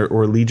advertising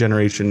or lead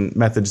generation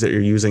methods that you're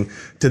using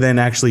to then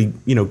actually,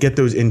 get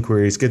those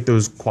inquiries, get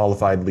those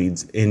qualified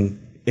leads in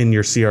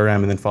your CRM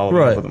and then follow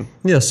up with them?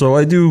 Yeah, so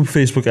I do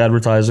Facebook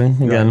advertising.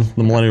 Again,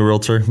 the Millennial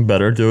Realtor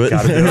better do it.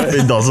 Gotta do it.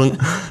 It doesn't.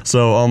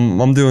 So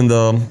I'm doing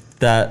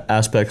that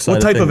aspect side.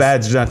 What type of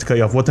ads, not to cut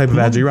you off, what type of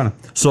ads are you running?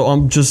 So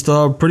I'm just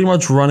pretty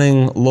much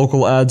running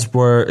local ads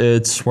where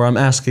I'm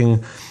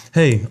asking,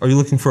 hey, are you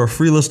looking for a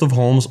free list of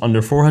homes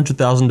under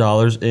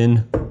 $400,000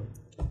 in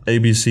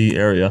ABC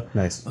area?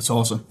 Nice. That's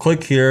awesome.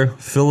 Click here,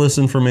 fill this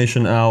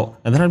information out,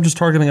 and then I'm just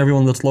targeting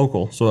everyone that's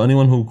local. So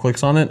anyone who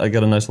clicks on it, I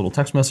get a nice little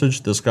text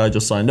message. This guy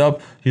just signed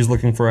up. He's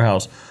looking for a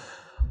house.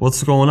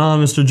 What's going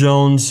on, Mr.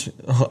 Jones?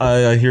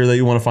 I hear that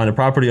you want to find a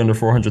property under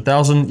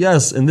 400,000.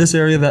 Yes, in this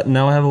area that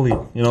now I have a lead.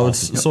 You know,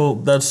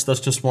 so that's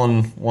just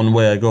one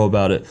way I go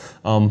about it.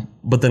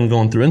 But then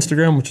going through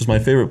Instagram, which is my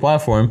favorite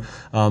platform,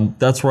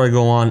 that's where I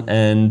go on,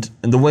 and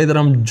the way that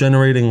I'm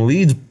generating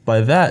leads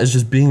by that is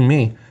just being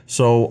me.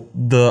 So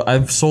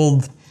I've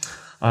sold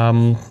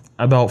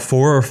about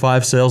 4 or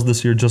 5 sales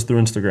this year just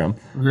through Instagram.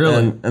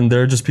 Really? And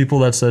they're just people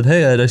that said,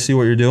 hey, Ed, I see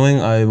what you're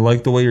doing. I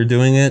like the way you're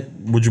doing it.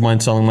 Would you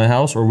mind selling my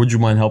house, or would you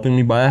mind helping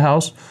me buy a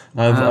house?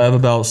 I have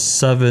about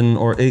 7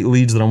 or 8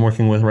 leads that I'm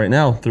working with right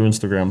now through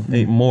Instagram,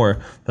 8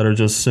 more that are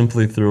just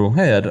simply through,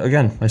 hey, Ed,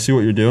 again, I see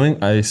what you're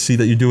doing. I see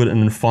that you do it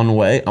in a fun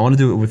way. I want to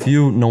do it with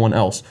you, no one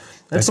else.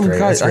 I had some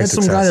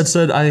guy that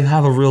said, I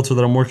have a realtor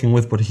that I'm working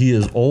with, but he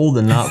is old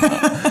and not,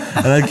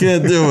 and I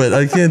can't do it.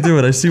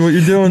 I see what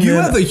you're doing. You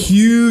have a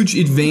huge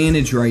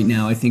advantage right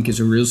now, I think,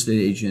 as a real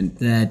estate agent,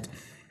 that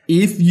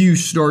if you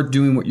start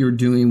doing what you're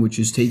doing, which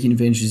is taking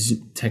advantage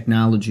of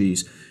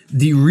technologies,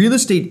 the real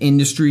estate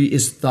industry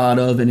is thought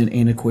of in an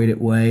antiquated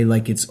way,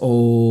 like it's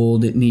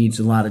old, it needs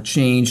a lot of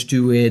change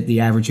to it. The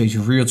average age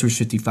of realtor is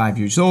 55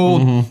 years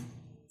old.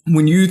 Mm-hmm.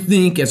 When you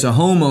think as a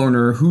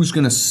homeowner, who's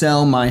going to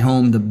sell my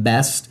home the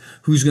best,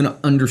 who's going to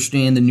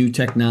understand the new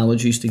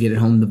technologies to get it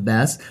home the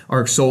best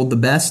or sold the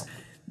best,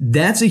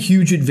 that's a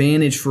huge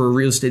advantage for a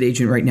real estate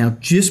agent right now.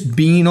 Just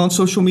being on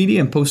social media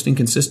and posting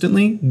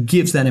consistently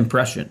gives that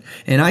impression.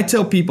 And I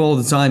tell people all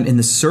the time, in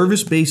the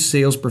service-based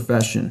sales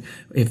profession,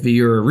 if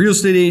you're a real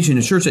estate agent,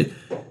 insurance agent,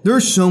 there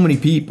are so many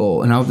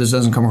people, and I hope this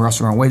doesn't come across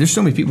the wrong way, there's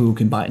so many people who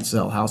can buy and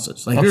sell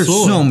houses. Like There's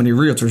so many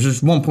realtors.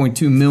 There's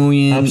 1.2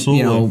 million, Absolutely.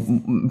 you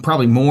know,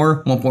 probably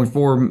more,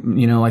 1.4,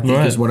 you know, I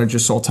think is what I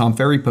just saw Tom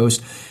Ferry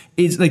post.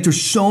 It's like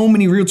there's so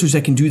many realtors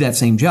that can do that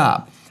same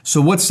job.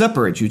 So what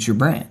separates you? It's your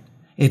brand.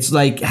 It's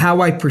like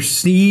how I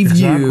perceive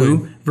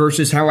you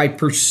versus how I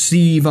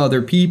perceive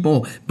other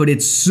people. But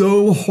it's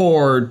so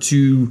hard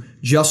to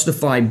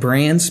justify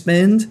brand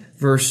spend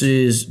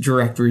versus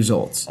direct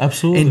results.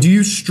 Absolutely. And do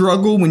you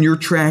struggle when you're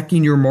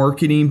tracking your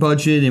marketing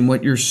budget and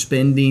what you're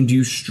spending? Do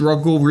you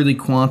struggle really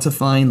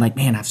quantifying, like,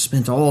 man, I've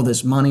spent all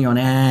this money on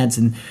ads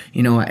and,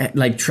 you know,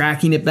 like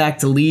tracking it back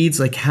to leads?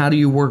 Like, how do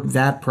you work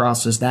that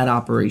process, that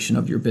operation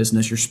of your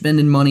business? You're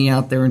spending money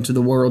out there into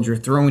the world. You're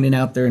throwing it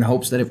out there in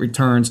hopes that it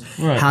returns.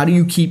 Right. How do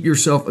you keep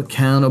yourself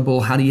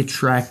accountable? How do you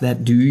track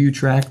that? Do you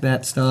track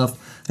that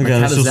stuff? Like,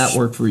 Again, how does that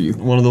work for you?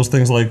 One of those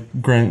things, like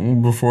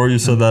Grant, before you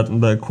said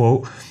that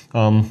quote,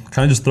 kind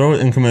of just throw it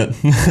and commit.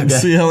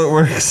 See how it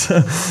works.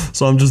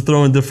 So I'm just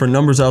throwing different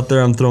numbers out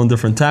there. I'm throwing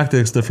different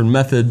tactics, different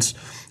methods,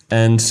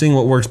 and seeing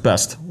what works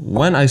best.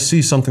 When I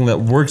see something that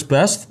works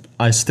best,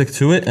 I stick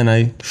to it and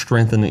I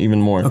strengthen it even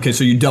more. Okay,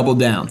 so you double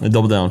down. I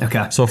double down.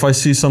 Okay. So if I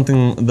see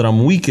something that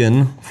I'm weak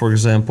in, for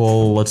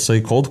example, let's say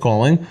cold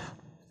calling,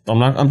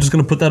 I'm just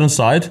going to put that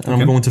aside, and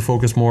I'm going to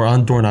focus more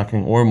on door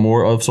knocking or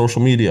more of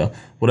social media.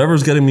 Whatever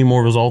is getting me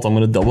more results, I'm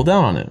going to double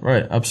down on it.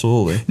 Right,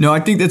 absolutely. No, I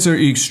think that's an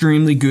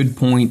extremely good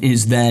point,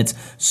 is that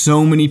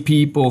so many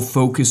people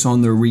focus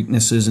on their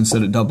weaknesses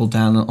instead of double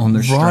down on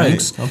their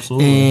strengths. Right,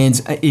 absolutely.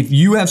 And if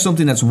you have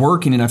something that's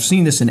working, and I've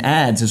seen this in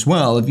ads as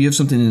well, if you have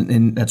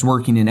something that's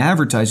working in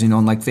advertising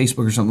on like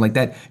Facebook or something like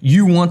that,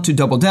 you want to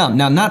double down.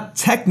 Now, not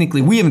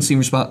technically, we haven't seen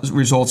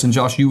results, and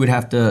Josh, you would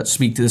have to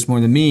speak to this more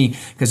than me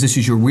because this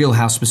is your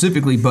wheelhouse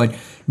specifically, but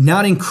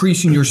not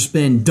increasing your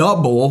spend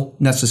double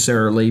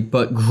necessarily,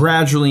 but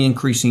gradually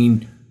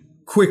increasing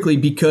quickly,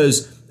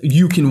 because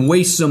you can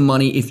waste some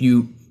money if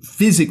you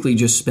physically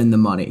just spend the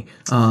money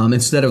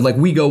instead of, like,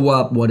 we go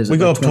up, what is it? We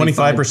go like up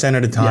 25%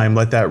 at a time,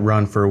 let that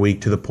run for a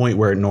week to the point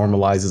where it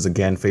normalizes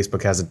again.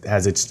 Facebook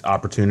has its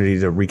opportunity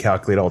to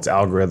recalculate all its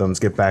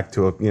algorithms, get back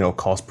to a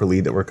cost per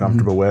lead that we're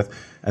comfortable with,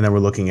 and then we're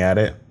looking at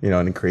it,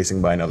 and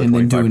increasing by another 25%. And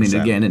then doing it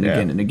again and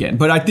again and again.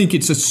 But I think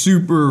it's a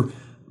super,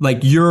 like,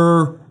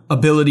 your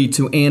ability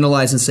to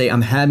analyze and say,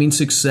 I'm having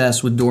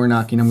success with door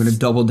knocking, I'm going to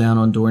double down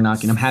on door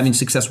knocking. I'm having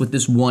success with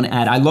this one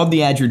ad. I love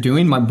the ad you're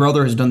doing. My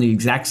brother has done the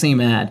exact same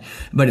ad,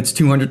 but it's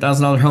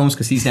 $200,000 homes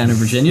because he's down in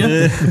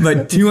Virginia.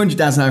 But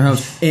 $200,000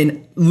 homes.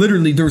 And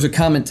literally there was a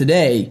comment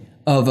today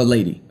of a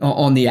lady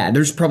on the ad.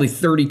 There's probably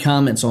 30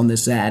 comments on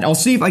this ad. I'll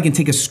see if I can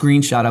take a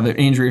screenshot of it.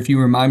 Andrew, if you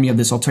remind me of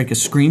this, I'll take a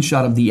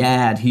screenshot of the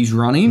ad he's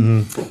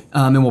running,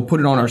 and we'll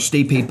put it on our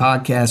Stay Paid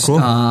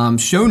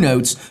podcast show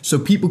notes so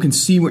people can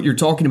see what you're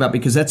talking about,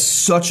 because that's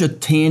such a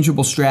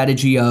tangible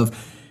strategy of,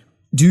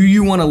 do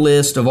you want a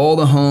list of all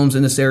the homes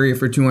in this area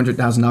for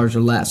 $200,000 or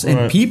less?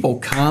 And people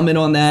comment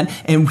on that.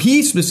 And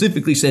he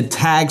specifically said,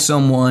 tag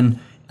someone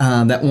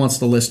that wants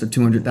the list of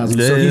 200,000.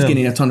 So he's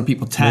getting a ton of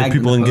people tagged.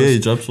 People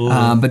engage,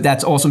 absolutely. But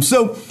that's awesome.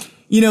 So,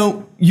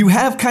 you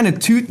have kind of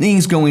two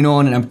things going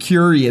on, and I'm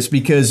curious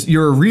because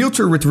you're a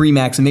realtor with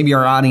RE/MAX, and maybe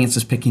our audience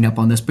is picking up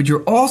on this, but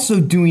you're also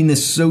doing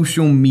this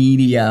social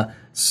media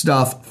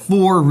stuff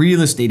for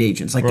real estate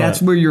agents. Like,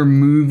 that's where you're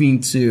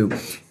moving to.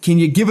 Can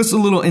you give us a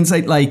little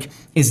insight? Like,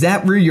 is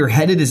that where you're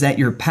headed? Is that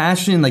your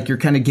passion? Like, you're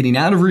kind of getting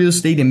out of real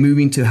estate and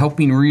moving to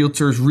helping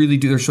realtors really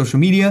do their social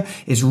media?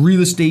 Is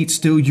real estate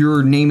still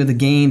your name of the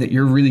game that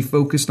you're really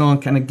focused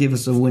on? Kind of give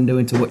us a window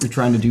into what you're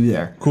trying to do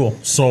there. Cool.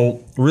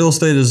 So real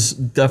estate is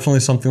definitely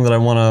something that I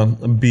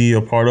want to be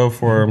a part of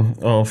for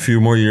a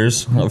few more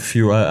years. A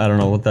few, I don't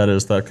know what that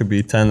is. That could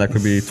be 10, that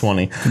could be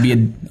 20. Could be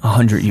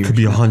 100 years. Could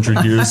be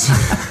 100 years.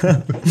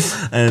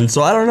 And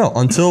so I don't know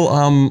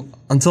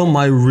until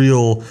my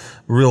real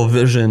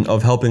vision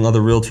of helping other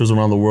realtors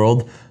around the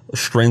world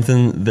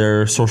strengthen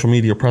their social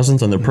media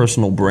presence and their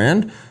personal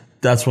brand.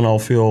 That's when I'll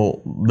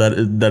feel that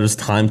it's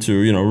time to,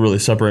 really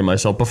separate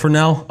myself. But for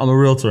now, I'm a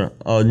realtor,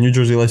 a New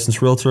Jersey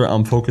licensed realtor.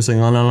 I'm focusing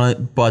on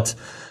it, but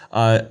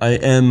I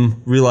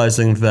am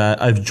realizing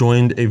that I've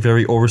joined a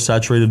very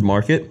oversaturated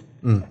market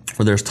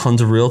where there's tons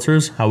of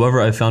realtors.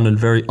 However, I found a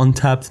very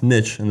untapped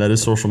niche, and that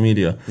is social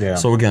media. Yeah.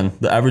 So again,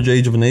 the average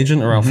age of an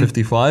agent around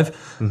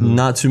 55.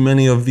 Not too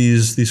many of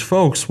these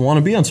folks want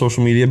to be on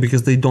social media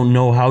because they don't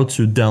know how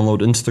to download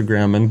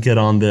Instagram and get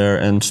on there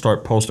and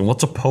start posting.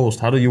 What's a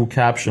post? How do you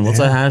caption? What's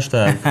a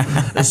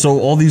hashtag? And so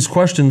all these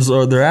questions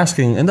they're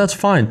asking, and that's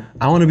fine.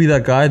 I want to be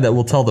that guy that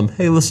will tell them,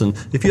 hey, listen,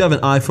 if you have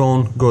an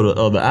iPhone, go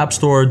to the App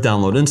Store,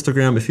 download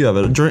Instagram. If you have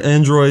an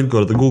Android, go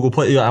to the Google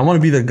Play. I want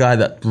to be the guy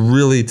that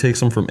really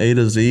takes them from A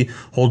to Z,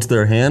 holds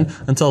their hand,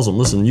 and tells them,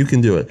 listen, you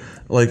can do it.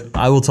 Like,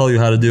 I will tell you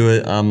how to do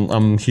it.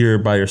 I'm here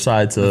by your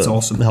side to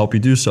help you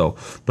do so.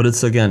 But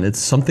it's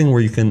something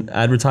where you can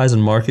advertise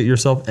and market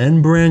yourself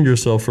and brand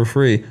yourself for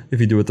free if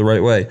you do it the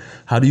right way.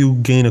 How do you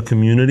gain a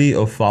community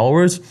of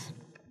followers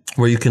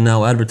where you can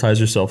now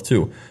advertise yourself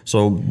too?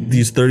 So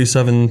these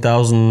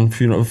 37,000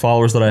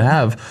 followers that I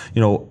have,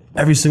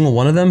 every single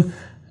one of them,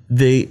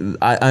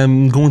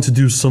 I'm going to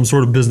do some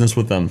sort of business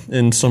with them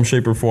in some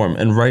shape or form.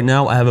 And right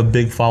now I have a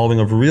big following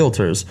of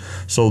realtors.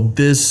 So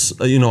this,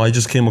 I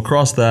just came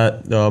across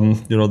that,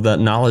 that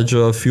knowledge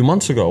a few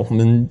months ago. I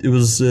mean, it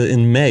was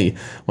in May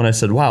when I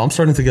said, wow, I'm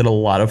starting to get a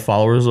lot of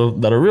followers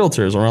that are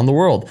realtors around the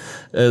world.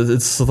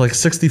 It's like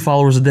 60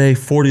 followers a day,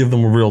 40 of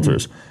them were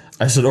realtors.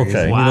 I said,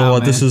 okay, wow, you know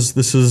what, man.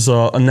 this is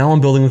now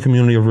I'm building a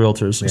community of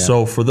realtors. Yeah.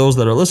 So for those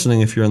that are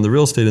listening, if you're in the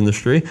real estate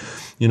industry,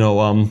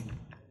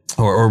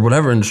 or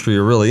whatever industry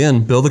you're really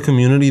in, build a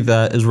community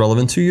that is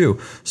relevant to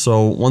you.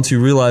 So once you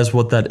realize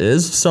what that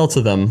is, sell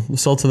to them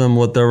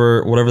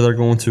whatever they're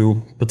going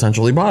to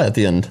potentially buy at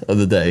the end of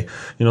the day.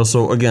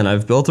 So again,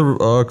 I've built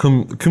a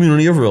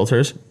community of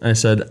realtors, and I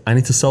said, I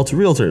need to sell to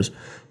realtors.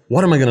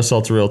 What am I going to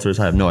sell to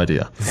realtors? I have no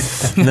idea.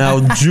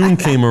 Now, June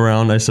came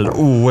around. I said,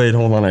 oh, wait,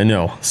 hold on. I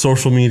know.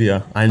 Social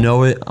media. I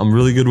know it. I'm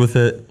really good with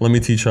it. Let me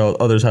teach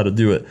others how to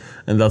do it.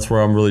 And that's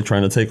where I'm really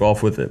trying to take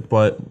off with it.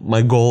 But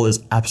my goal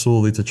is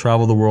absolutely to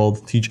travel the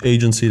world, teach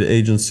agency to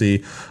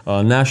agency,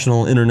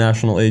 national,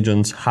 international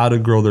agents how to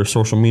grow their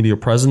social media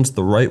presence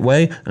the right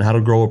way and how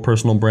to grow a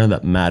personal brand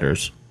that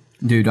matters.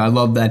 Dude, I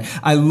love that.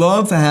 I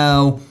love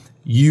how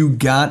you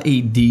got a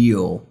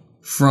deal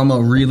from a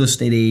real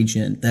estate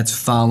agent that's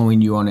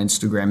following you on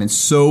Instagram. And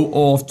so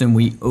often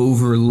we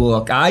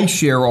overlook, I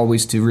share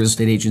always to real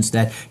estate agents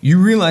that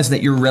you realize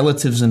that your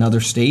relatives in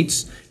other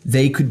states,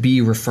 they could be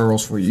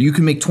referrals for you. You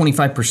can make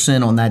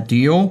 25% on that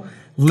deal,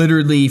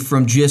 literally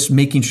from just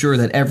making sure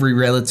that every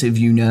relative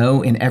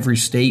in every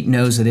state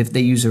knows that if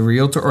they use a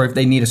realtor or if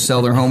they need to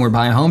sell their home or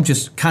buy a home,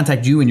 just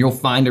contact you and you'll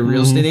find a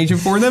real estate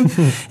agent for them.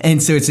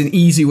 And so it's an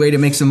easy way to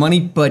make some money.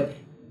 But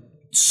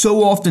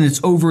so often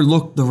it's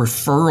overlooked the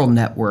referral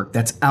network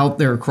that's out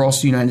there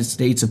across the United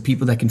States of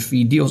people that can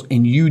feed deals.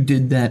 And you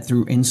did that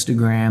through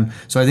Instagram.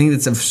 So I think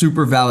that's a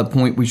super valid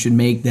point we should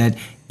make, that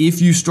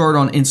if you start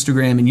on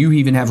Instagram and you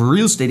even have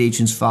real estate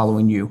agents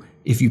following you,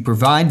 if you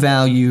provide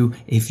value,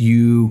 if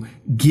you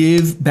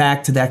give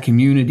back to that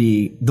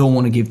community, they'll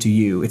want to give to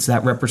you. It's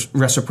that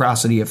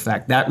reciprocity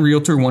effect. That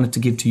realtor wanted to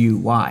give to you.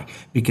 Why?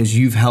 Because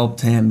you've helped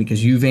him,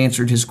 because you've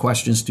answered his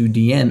questions through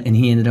DM, and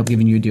he ended up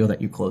giving you a deal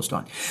that you closed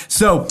on.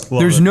 So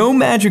there's no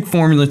magic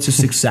formula to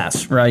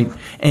success, right?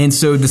 And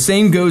so the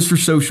same goes for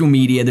social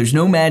media. There's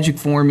no magic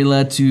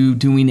formula to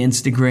doing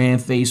Instagram,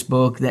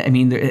 Facebook.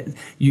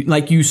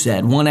 Like you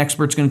said, one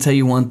expert's going to tell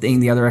you one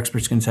thing, the other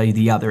expert's going to tell you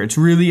the other. It's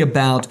really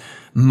about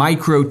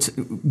micro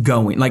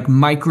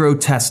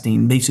testing.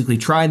 Basically,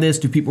 try this.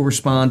 Do people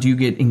respond? Do you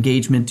get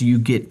engagement? Do you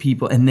get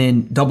people? And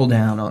then double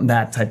down on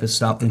that type of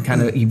stuff and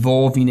kind of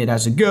evolving it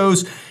as it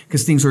goes,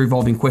 because things are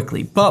evolving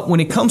quickly. But when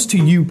it comes to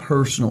you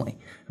personally,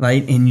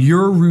 right, and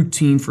your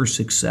routine for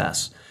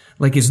success,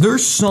 like, is there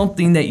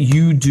something that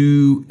you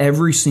do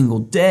every single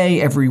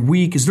day, every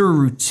week? Is there a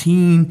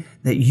routine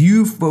that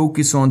you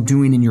focus on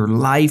doing in your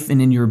life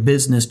and in your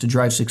business to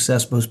drive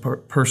success both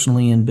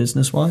personally and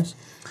business-wise?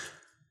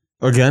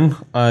 Again,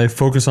 I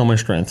focus on my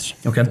strengths.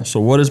 Okay. So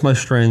what is my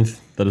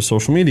strength? That is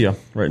social media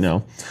right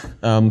now.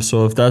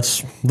 So if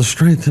that's the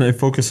strength, then I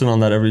focus in on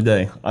that every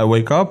day. I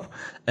wake up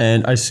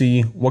and I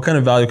see what kind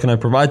of value can I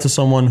provide to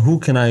someone, who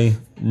can I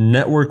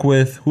network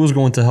with, who's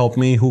going to help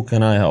me, who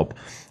can I help?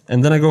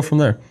 And then I go from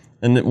there.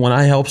 And when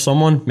I help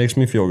someone, it makes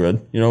me feel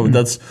good. You know,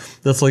 that's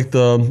like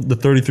the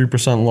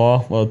 33%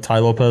 law. Well, Ty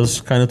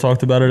Lopez kind of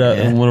talked about it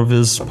in one of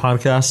his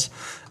podcasts,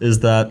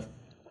 is that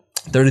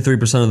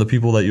 33% of the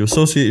people that you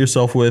associate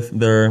yourself with,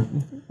 they're,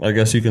 I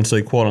guess you can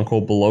say, quote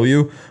unquote, below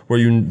you, where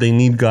they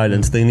need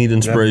guidance, they need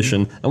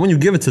inspiration. And when you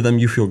give it to them,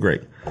 you feel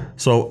great.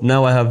 So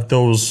now I have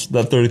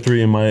that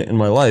 33 in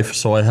my life,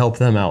 so I help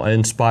them out, I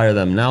inspire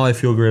them. Now I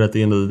feel great at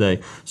the end of the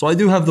day. So I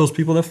do have those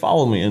people that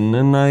follow me, and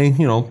then I,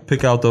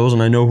 pick out those,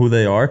 and I know who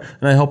they are,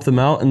 and I help them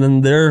out, and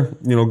then they're,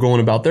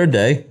 going about their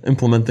day,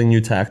 implementing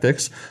new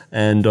tactics,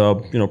 and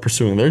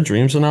pursuing their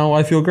dreams, and now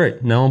I feel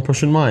great. Now I'm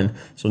pushing mine.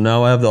 So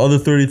now I have the other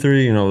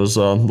 33, is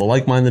the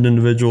like-minded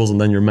individuals,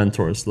 and then your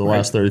mentors, the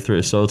last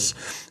 33. So it's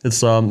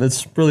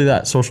really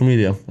that social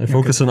media. I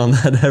focus in on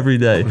that every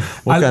day.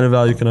 What kind of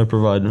value can I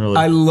provide? Really,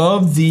 I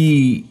love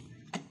the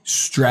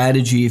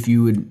strategy, if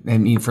you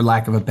would, for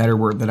lack of a better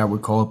word that I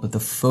would call it, but the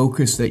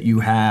focus that you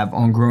have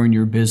on growing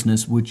your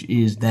business, which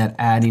is that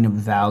adding of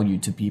value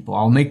to people.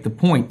 I'll make the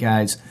point,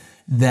 guys,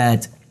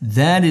 that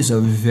is a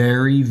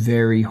very,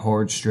 very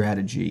hard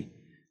strategy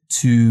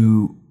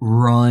to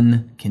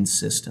run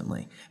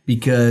consistently,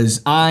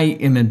 because I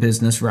am in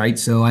business, right?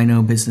 So I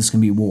know business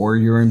can be war.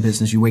 You're in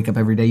business. You wake up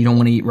every day. You don't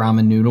want to eat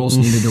ramen noodles.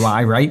 Neither do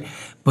I, right?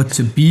 But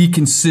to be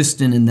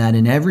consistent in that,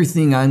 in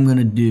everything I'm going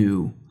to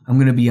do, I'm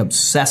going to be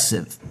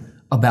obsessive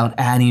about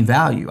adding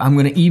value. I'm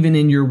going to, even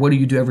in your, what do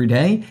you do every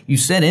day? You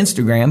said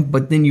Instagram,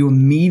 but then you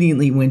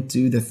immediately went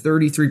to the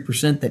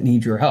 33% that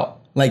need your help.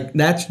 Like,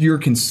 that's your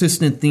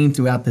consistent theme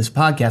throughout this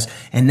podcast.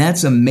 And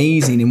that's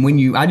amazing.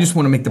 And I just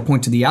want to make the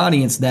point to the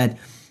audience that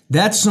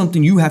that's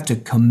something you have to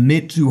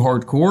commit to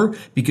hardcore,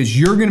 because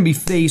you're going to be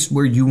faced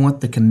where you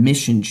want the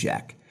commission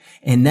check.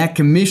 And that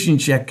commission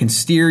check can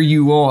steer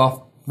you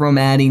off from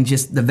adding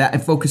just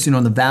focusing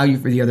on the value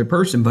for the other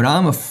person. But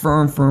I'm a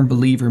firm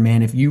believer,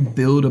 man, if you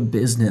build a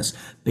business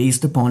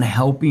based upon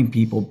helping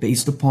people,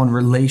 based upon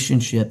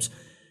relationships,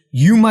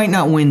 you might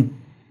not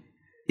win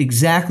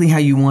exactly how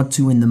you want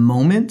to in the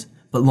moment,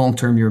 but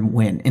long-term you'll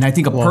win. And I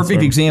think a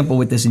perfect example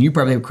with this, and you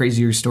probably have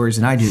crazier stories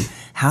than I do,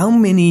 how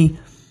many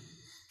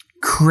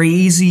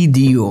crazy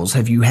deals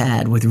have you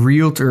had with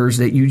realtors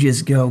that you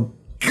just go,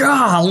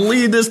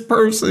 golly, this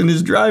person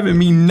is driving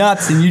me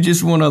nuts, and you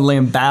just want to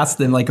lambast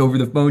them like over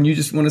the phone. You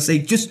just want to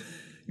say,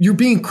 you're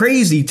being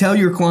crazy. Tell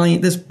your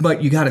client this,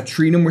 but you got to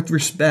treat them with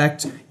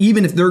respect,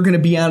 even if they're going to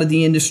be out of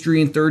the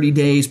industry in 30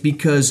 days,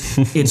 because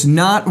it's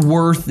not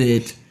worth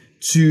it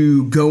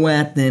to go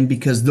at them,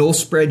 because they'll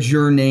spread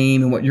your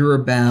name and what you're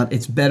about.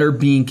 It's better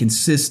being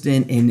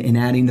consistent and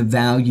adding the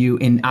value.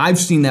 And I've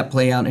seen that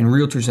play out in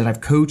realtors that I've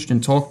coached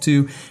and talked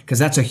to, because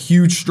that's a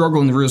huge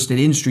struggle in the real estate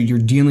industry. You're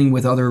dealing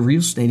with other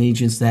real estate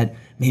agents that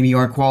maybe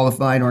aren't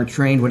qualified, aren't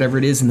trained, whatever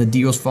it is, and the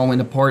deal's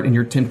falling apart, and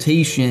your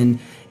temptation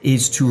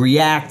is to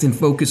react and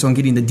focus on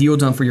getting the deal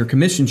done for your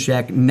commission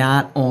check,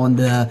 not on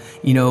the,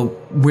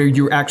 where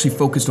you're actually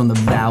focused on the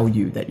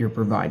value that you're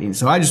providing.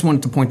 So I just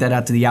wanted to point that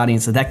out to the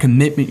audience, that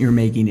commitment you're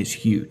making is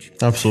huge.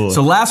 Absolutely.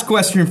 So last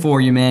question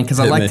for you, man, because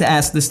I like to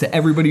ask this to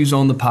everybody who's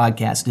on the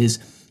podcast, is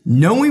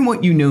knowing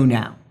what you know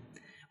now,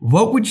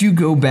 what would you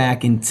go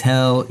back and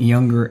tell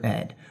younger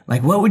Ed?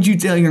 Like, what would you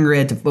tell younger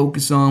Ed to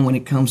focus on when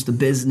it comes to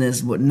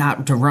business, what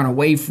not to run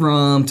away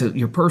from, to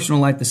your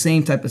personal life, the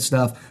same type of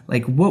stuff?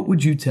 Like, what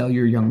would you tell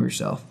your younger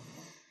self?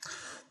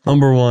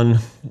 Number one,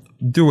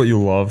 do what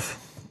you love.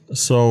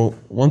 So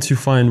once you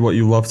find what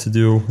you love to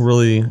do,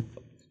 really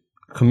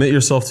commit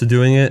yourself to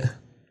doing it.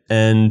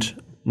 And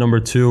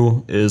number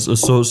two is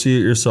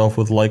associate yourself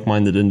with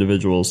like-minded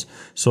individuals.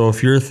 So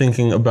if you're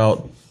thinking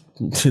about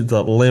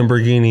the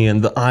Lamborghini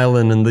and the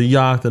island and the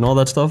yacht and all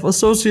that stuff,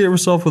 associate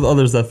yourself with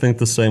others that think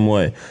the same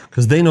way,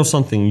 because they know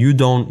something you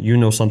don't, you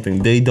know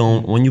something they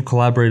don't. When you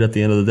collaborate at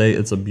the end of the day,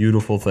 it's a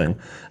beautiful thing.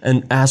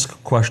 And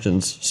ask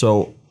questions.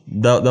 So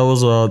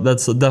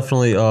that's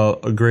definitely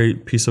a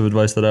great piece of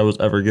advice that I was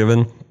ever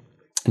given.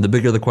 The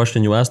bigger the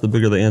question you ask, the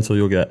bigger the answer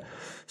you'll get.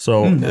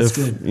 So that's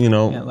if good. Yeah,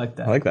 I like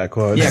that. I like that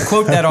quote. Yeah,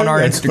 quote that on our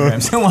Instagram.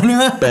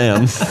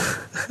 bam.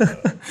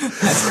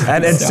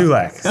 And Ed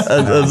Sulak.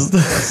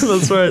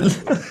 That's right.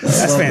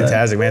 That's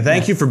fantastic, man.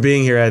 Thank you for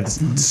being here, Ed.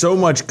 So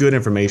much good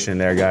information in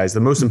there, guys. The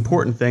most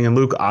important thing, and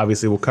Luke,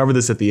 obviously, we'll cover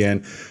this at the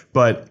end,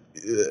 but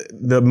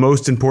the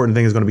most important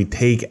thing is going to be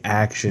take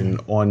action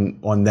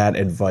on that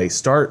advice.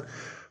 Start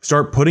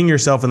putting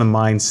yourself in the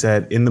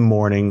mindset in the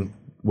morning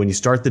when you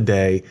start the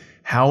day.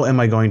 How am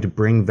I going to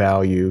bring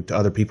value to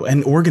other people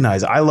and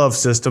organize? I love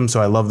systems,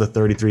 so I love the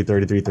 33,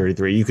 33,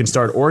 33. You can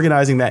start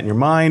organizing that in your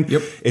mind.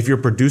 Yep. If you're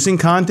producing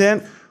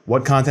content,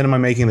 what content am I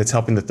making that's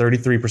helping the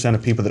 33%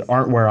 of people that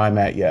aren't where I'm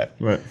at yet?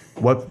 Right.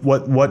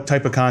 What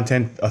type of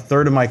content? A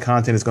third of my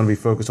content is going to be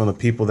focused on the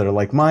people that are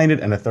like-minded,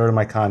 and a third of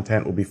my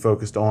content will be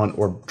focused on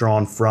or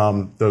drawn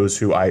from those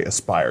who I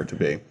aspire to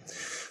be.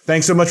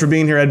 Thanks so much for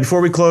being here, Ed.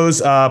 Before we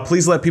close,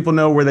 please let people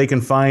know where they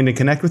can find and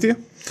connect with you.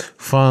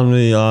 Follow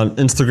me on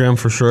Instagram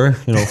for sure.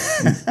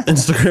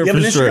 Instagram You have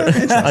for an sure.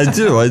 Instagram? I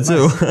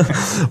do.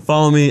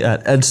 Follow me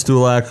at Ed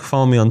Stulak.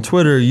 Follow me on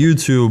Twitter,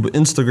 YouTube,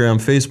 Instagram,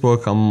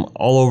 Facebook. I'm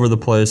all over the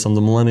place. I'm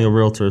the Millennial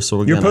Realtor.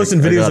 So again, You're posting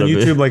videos on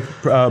YouTube like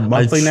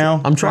monthly now?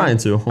 I'm trying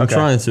to.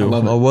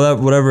 love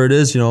it. Whatever it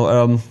is,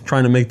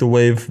 trying to make the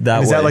wave that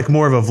way. Is that like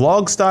more of a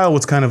vlog style?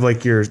 What's kind of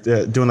like you're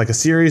doing like a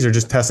series or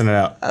just testing it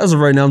out? As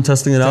of right now, I'm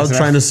testing it out, Testing it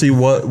trying out. to see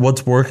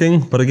what's working.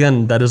 But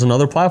again, that is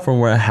another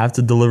platform where I have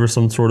to deliver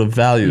some sort of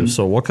value.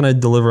 So what can I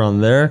deliver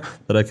on there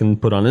that I can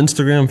put on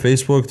Instagram,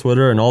 Facebook,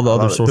 Twitter, and all the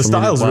other social media The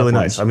style is really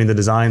platforms? nice. I mean, the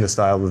design, the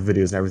style of the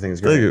videos and everything is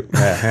great.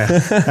 Thank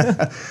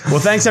you. Well,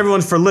 thanks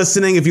everyone for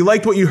listening. If you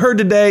liked what you heard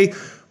today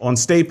on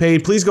Stay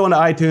Paid, please go into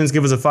iTunes,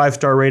 give us a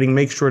 5-star rating.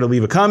 Make sure to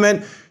leave a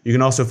comment. You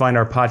can also find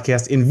our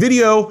podcast in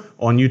video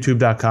on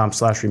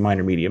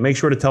youtube.com/remindermedia. Make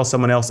sure to tell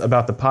someone else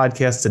about the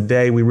podcast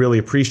today. We really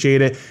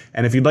appreciate it.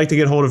 And if you'd like to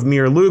get hold of me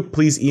or Luke,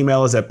 please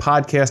email us at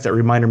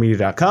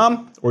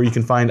podcast@remindermedia.com, or you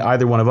can find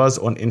either one of us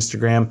on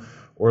Instagram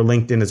or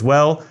LinkedIn as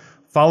well.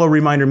 Follow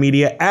Reminder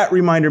Media at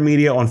Reminder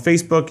Media on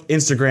Facebook,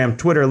 Instagram,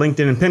 Twitter,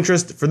 LinkedIn, and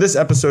Pinterest. For this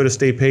episode of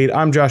Stay Paid,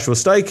 I'm Joshua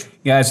Stike.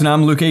 Guys, and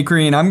I'm Luke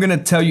Acree, and I'm going to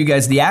tell you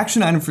guys the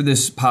action item for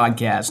this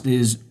podcast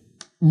is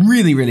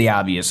really, really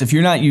obvious. If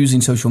you're not using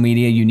social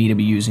media, you need to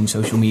be using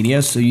social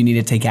media, so you need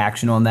to take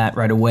action on that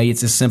right away.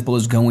 It's as simple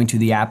as going to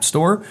the App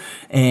Store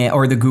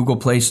or the Google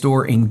Play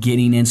Store and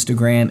getting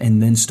Instagram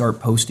and then start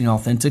posting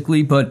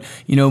authentically. But,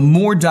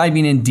 more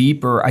diving in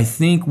deeper, I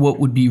think what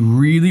would be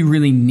really,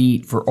 really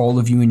neat for all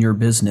of you in your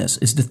business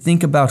is to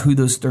think about who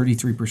those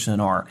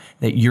 33% are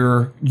that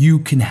you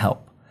can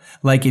help.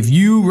 Like if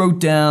you wrote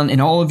down,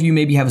 and all of you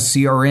maybe have a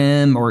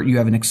CRM or you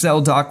have an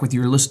Excel doc with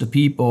your list of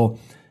people,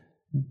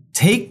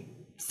 take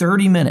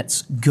 30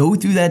 minutes, go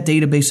through that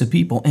database of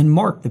people and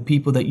mark the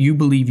people that you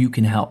believe you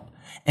can help.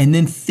 And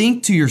then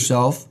think to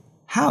yourself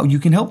how you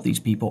can help these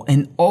people.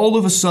 And all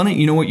of a sudden,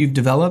 you know what you've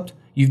developed?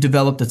 You've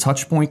developed a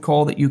touch point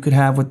call that you could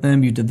have with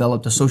them. You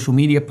developed a social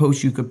media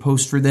post you could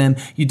post for them.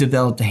 You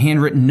developed a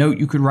handwritten note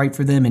you could write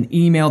for them, an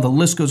email. The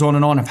list goes on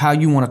and on of how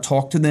you want to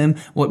talk to them,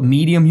 what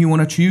medium you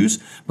want to choose.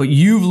 But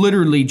you've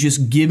literally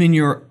just given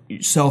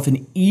yourself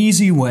an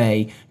easy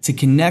way to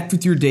connect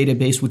with your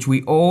database, which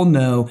we all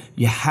know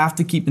you have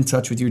to keep in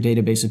touch with your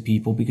database of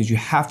people because you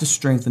have to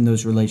strengthen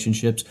those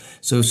relationships.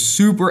 So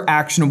super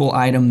actionable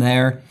item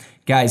there.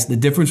 Guys, the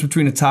difference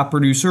between a top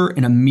producer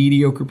and a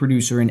mediocre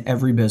producer in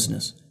every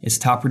business is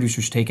top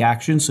producers take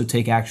action, so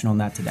take action on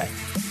that today.